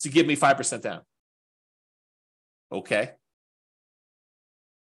to give me 5% down. Okay.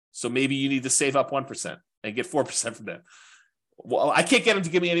 So maybe you need to save up 1% and get 4% from them. Well, I can't get them to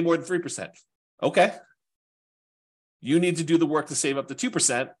give me any more than 3%. Okay. You need to do the work to save up to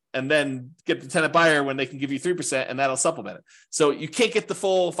 2% and then get the tenant buyer when they can give you 3% and that'll supplement it. So you can't get the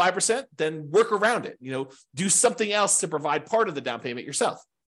full 5%, then work around it. Do something else to provide part of the down payment yourself.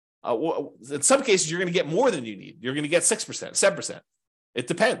 In some cases, you're going to get more than you need. You're going to get 6%, 7%. It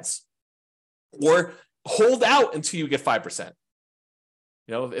depends. Or hold out until you get 5%.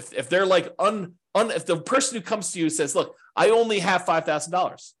 If they're like if the person who comes to you says, look, I only have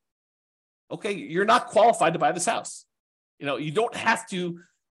 $5,000. Okay, you're not qualified to buy this house. You don't have to.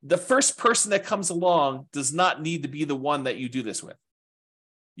 The first person that comes along does not need to be the one that you do this with.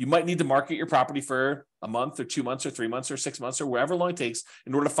 You might need to market your property for a month or 2 months or 3 months or 6 months or wherever long it takes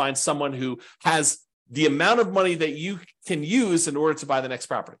in order to find someone who has the amount of money that you can use in order to buy the next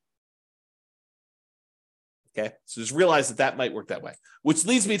property. Okay, so just realize that might work that way, which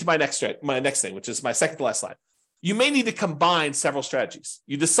leads me to my next thing, which is my second to last slide. You may need to combine several strategies.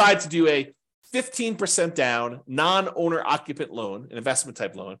 You decide to do a 15% down non-owner occupant loan, an investment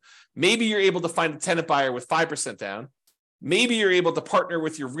type loan. Maybe you're able to find a tenant buyer with 5% down. Maybe you're able to partner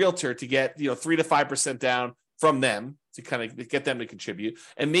with your realtor to get 3 to 5% down from them to kind of get them to contribute.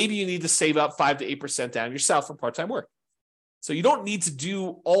 And maybe you need to save up 5 to 8% down yourself from part-time work. So you don't need to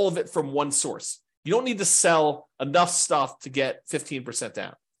do all of it from one source. You don't need to sell enough stuff to get 15%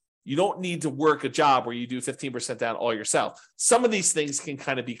 down. You don't need to work a job where you do 15% down all yourself. Some of these things can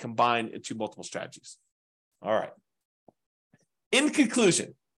kind of be combined into multiple strategies. All right. In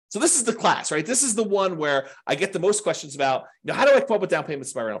conclusion, so this is the class, right? This is the one where I get the most questions about, how do I come up with down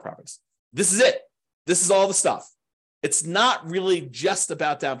payments to my rental properties? This is it. This is all the stuff. It's not really just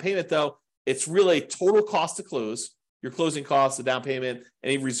about down payment, though. It's really total cost to close, your closing costs, the down payment,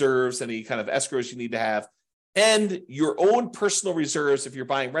 any reserves, any kind of escrows you need to have, and your own personal reserves if you're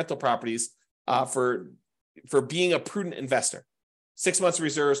buying rental properties for being a prudent investor. 6 months of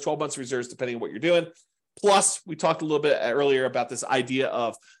reserves, 12 months of reserves, depending on what you're doing. Plus, we talked a little bit earlier about this idea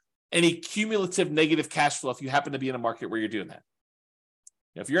of any cumulative negative cash flow if you happen to be in a market where you're doing that.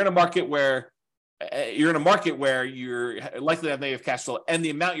 If you're in a market where you're likely to have negative cash flow and the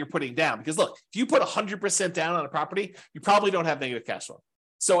amount you're putting down, because look, if you put 100% down on a property, you probably don't have negative cash flow.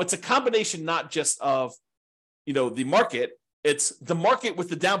 So it's a combination, not just of, the market, it's the market with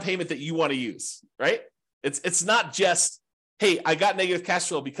the down payment that you want to use, right? It's not just, hey, I got negative cash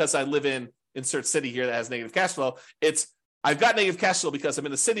flow because I live in insert city here that has negative cash flow. It's, I've got negative cash flow because I'm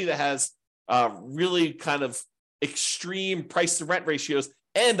in a city that has really kind of extreme price to rent ratios,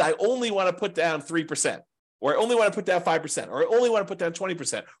 and I only want to put down 3%, or I only want to put down 5%, or I only want to put down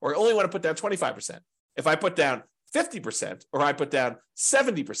 20%, or I only want to put down 25%. If I put down 50%, or I put down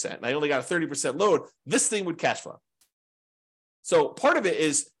 70%, and I only got a 30% load, this thing would cash flow. So part of it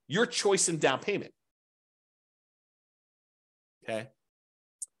is your choice in down payment. Okay.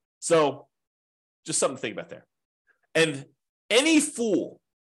 So just something to think about there. And any fool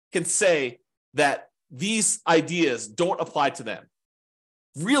can say that these ideas don't apply to them.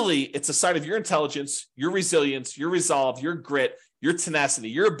 Really, it's a sign of your intelligence, your resilience, your resolve, your grit, your tenacity,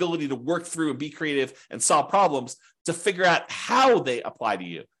 your ability to work through and be creative and solve problems to figure out how they apply to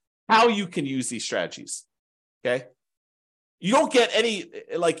you, how you can use these strategies. Okay. You don't get any,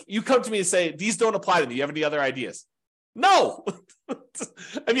 like, you come to me and say, these don't apply to me. You have any other ideas? No.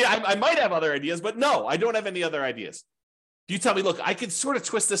 I mean, I might have other ideas, but no, I don't have any other ideas. You tell me, look, I could sort of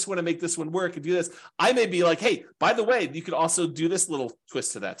twist this one and make this one work and do this. I may be like, hey, by the way, you could also do this little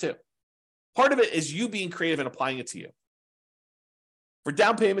twist to that too. Part of it is you being creative and applying it to you. For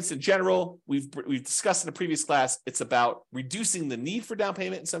down payments in general, we've discussed in a previous class, it's about reducing the need for down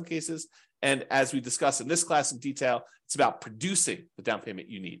payment in some cases. And as we discussed in this class in detail, it's about producing the down payment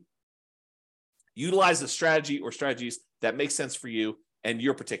you need. Utilize a strategy or strategies that make sense for you and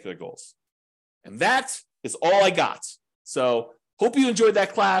your particular goals. And that is all I got. So hope you enjoyed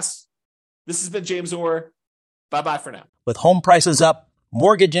that class. This has been James Orr. Bye-bye for now. With home prices up,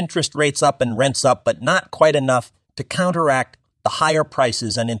 mortgage interest rates up, and rents up, but not quite enough to counteract the higher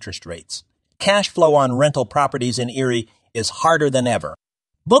prices and interest rates. Cash flow on rental properties in Erie is harder than ever.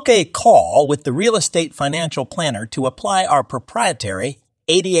 Book a call with the Real Estate Financial Planner to apply our proprietary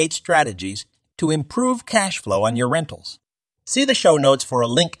 88 strategies to improve cash flow on your rentals. See the show notes for a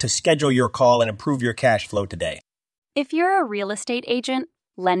link to schedule your call and improve your cash flow today. If you're a real estate agent,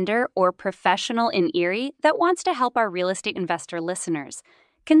 lender, or professional in Erie that wants to help our real estate investor listeners,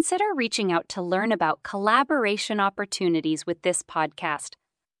 consider reaching out to learn about collaboration opportunities with this podcast.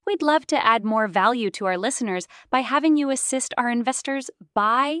 We'd love to add more value to our listeners by having you assist our investors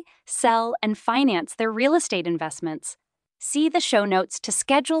buy, sell, and finance their real estate investments. See the show notes to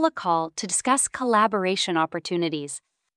schedule a call to discuss collaboration opportunities.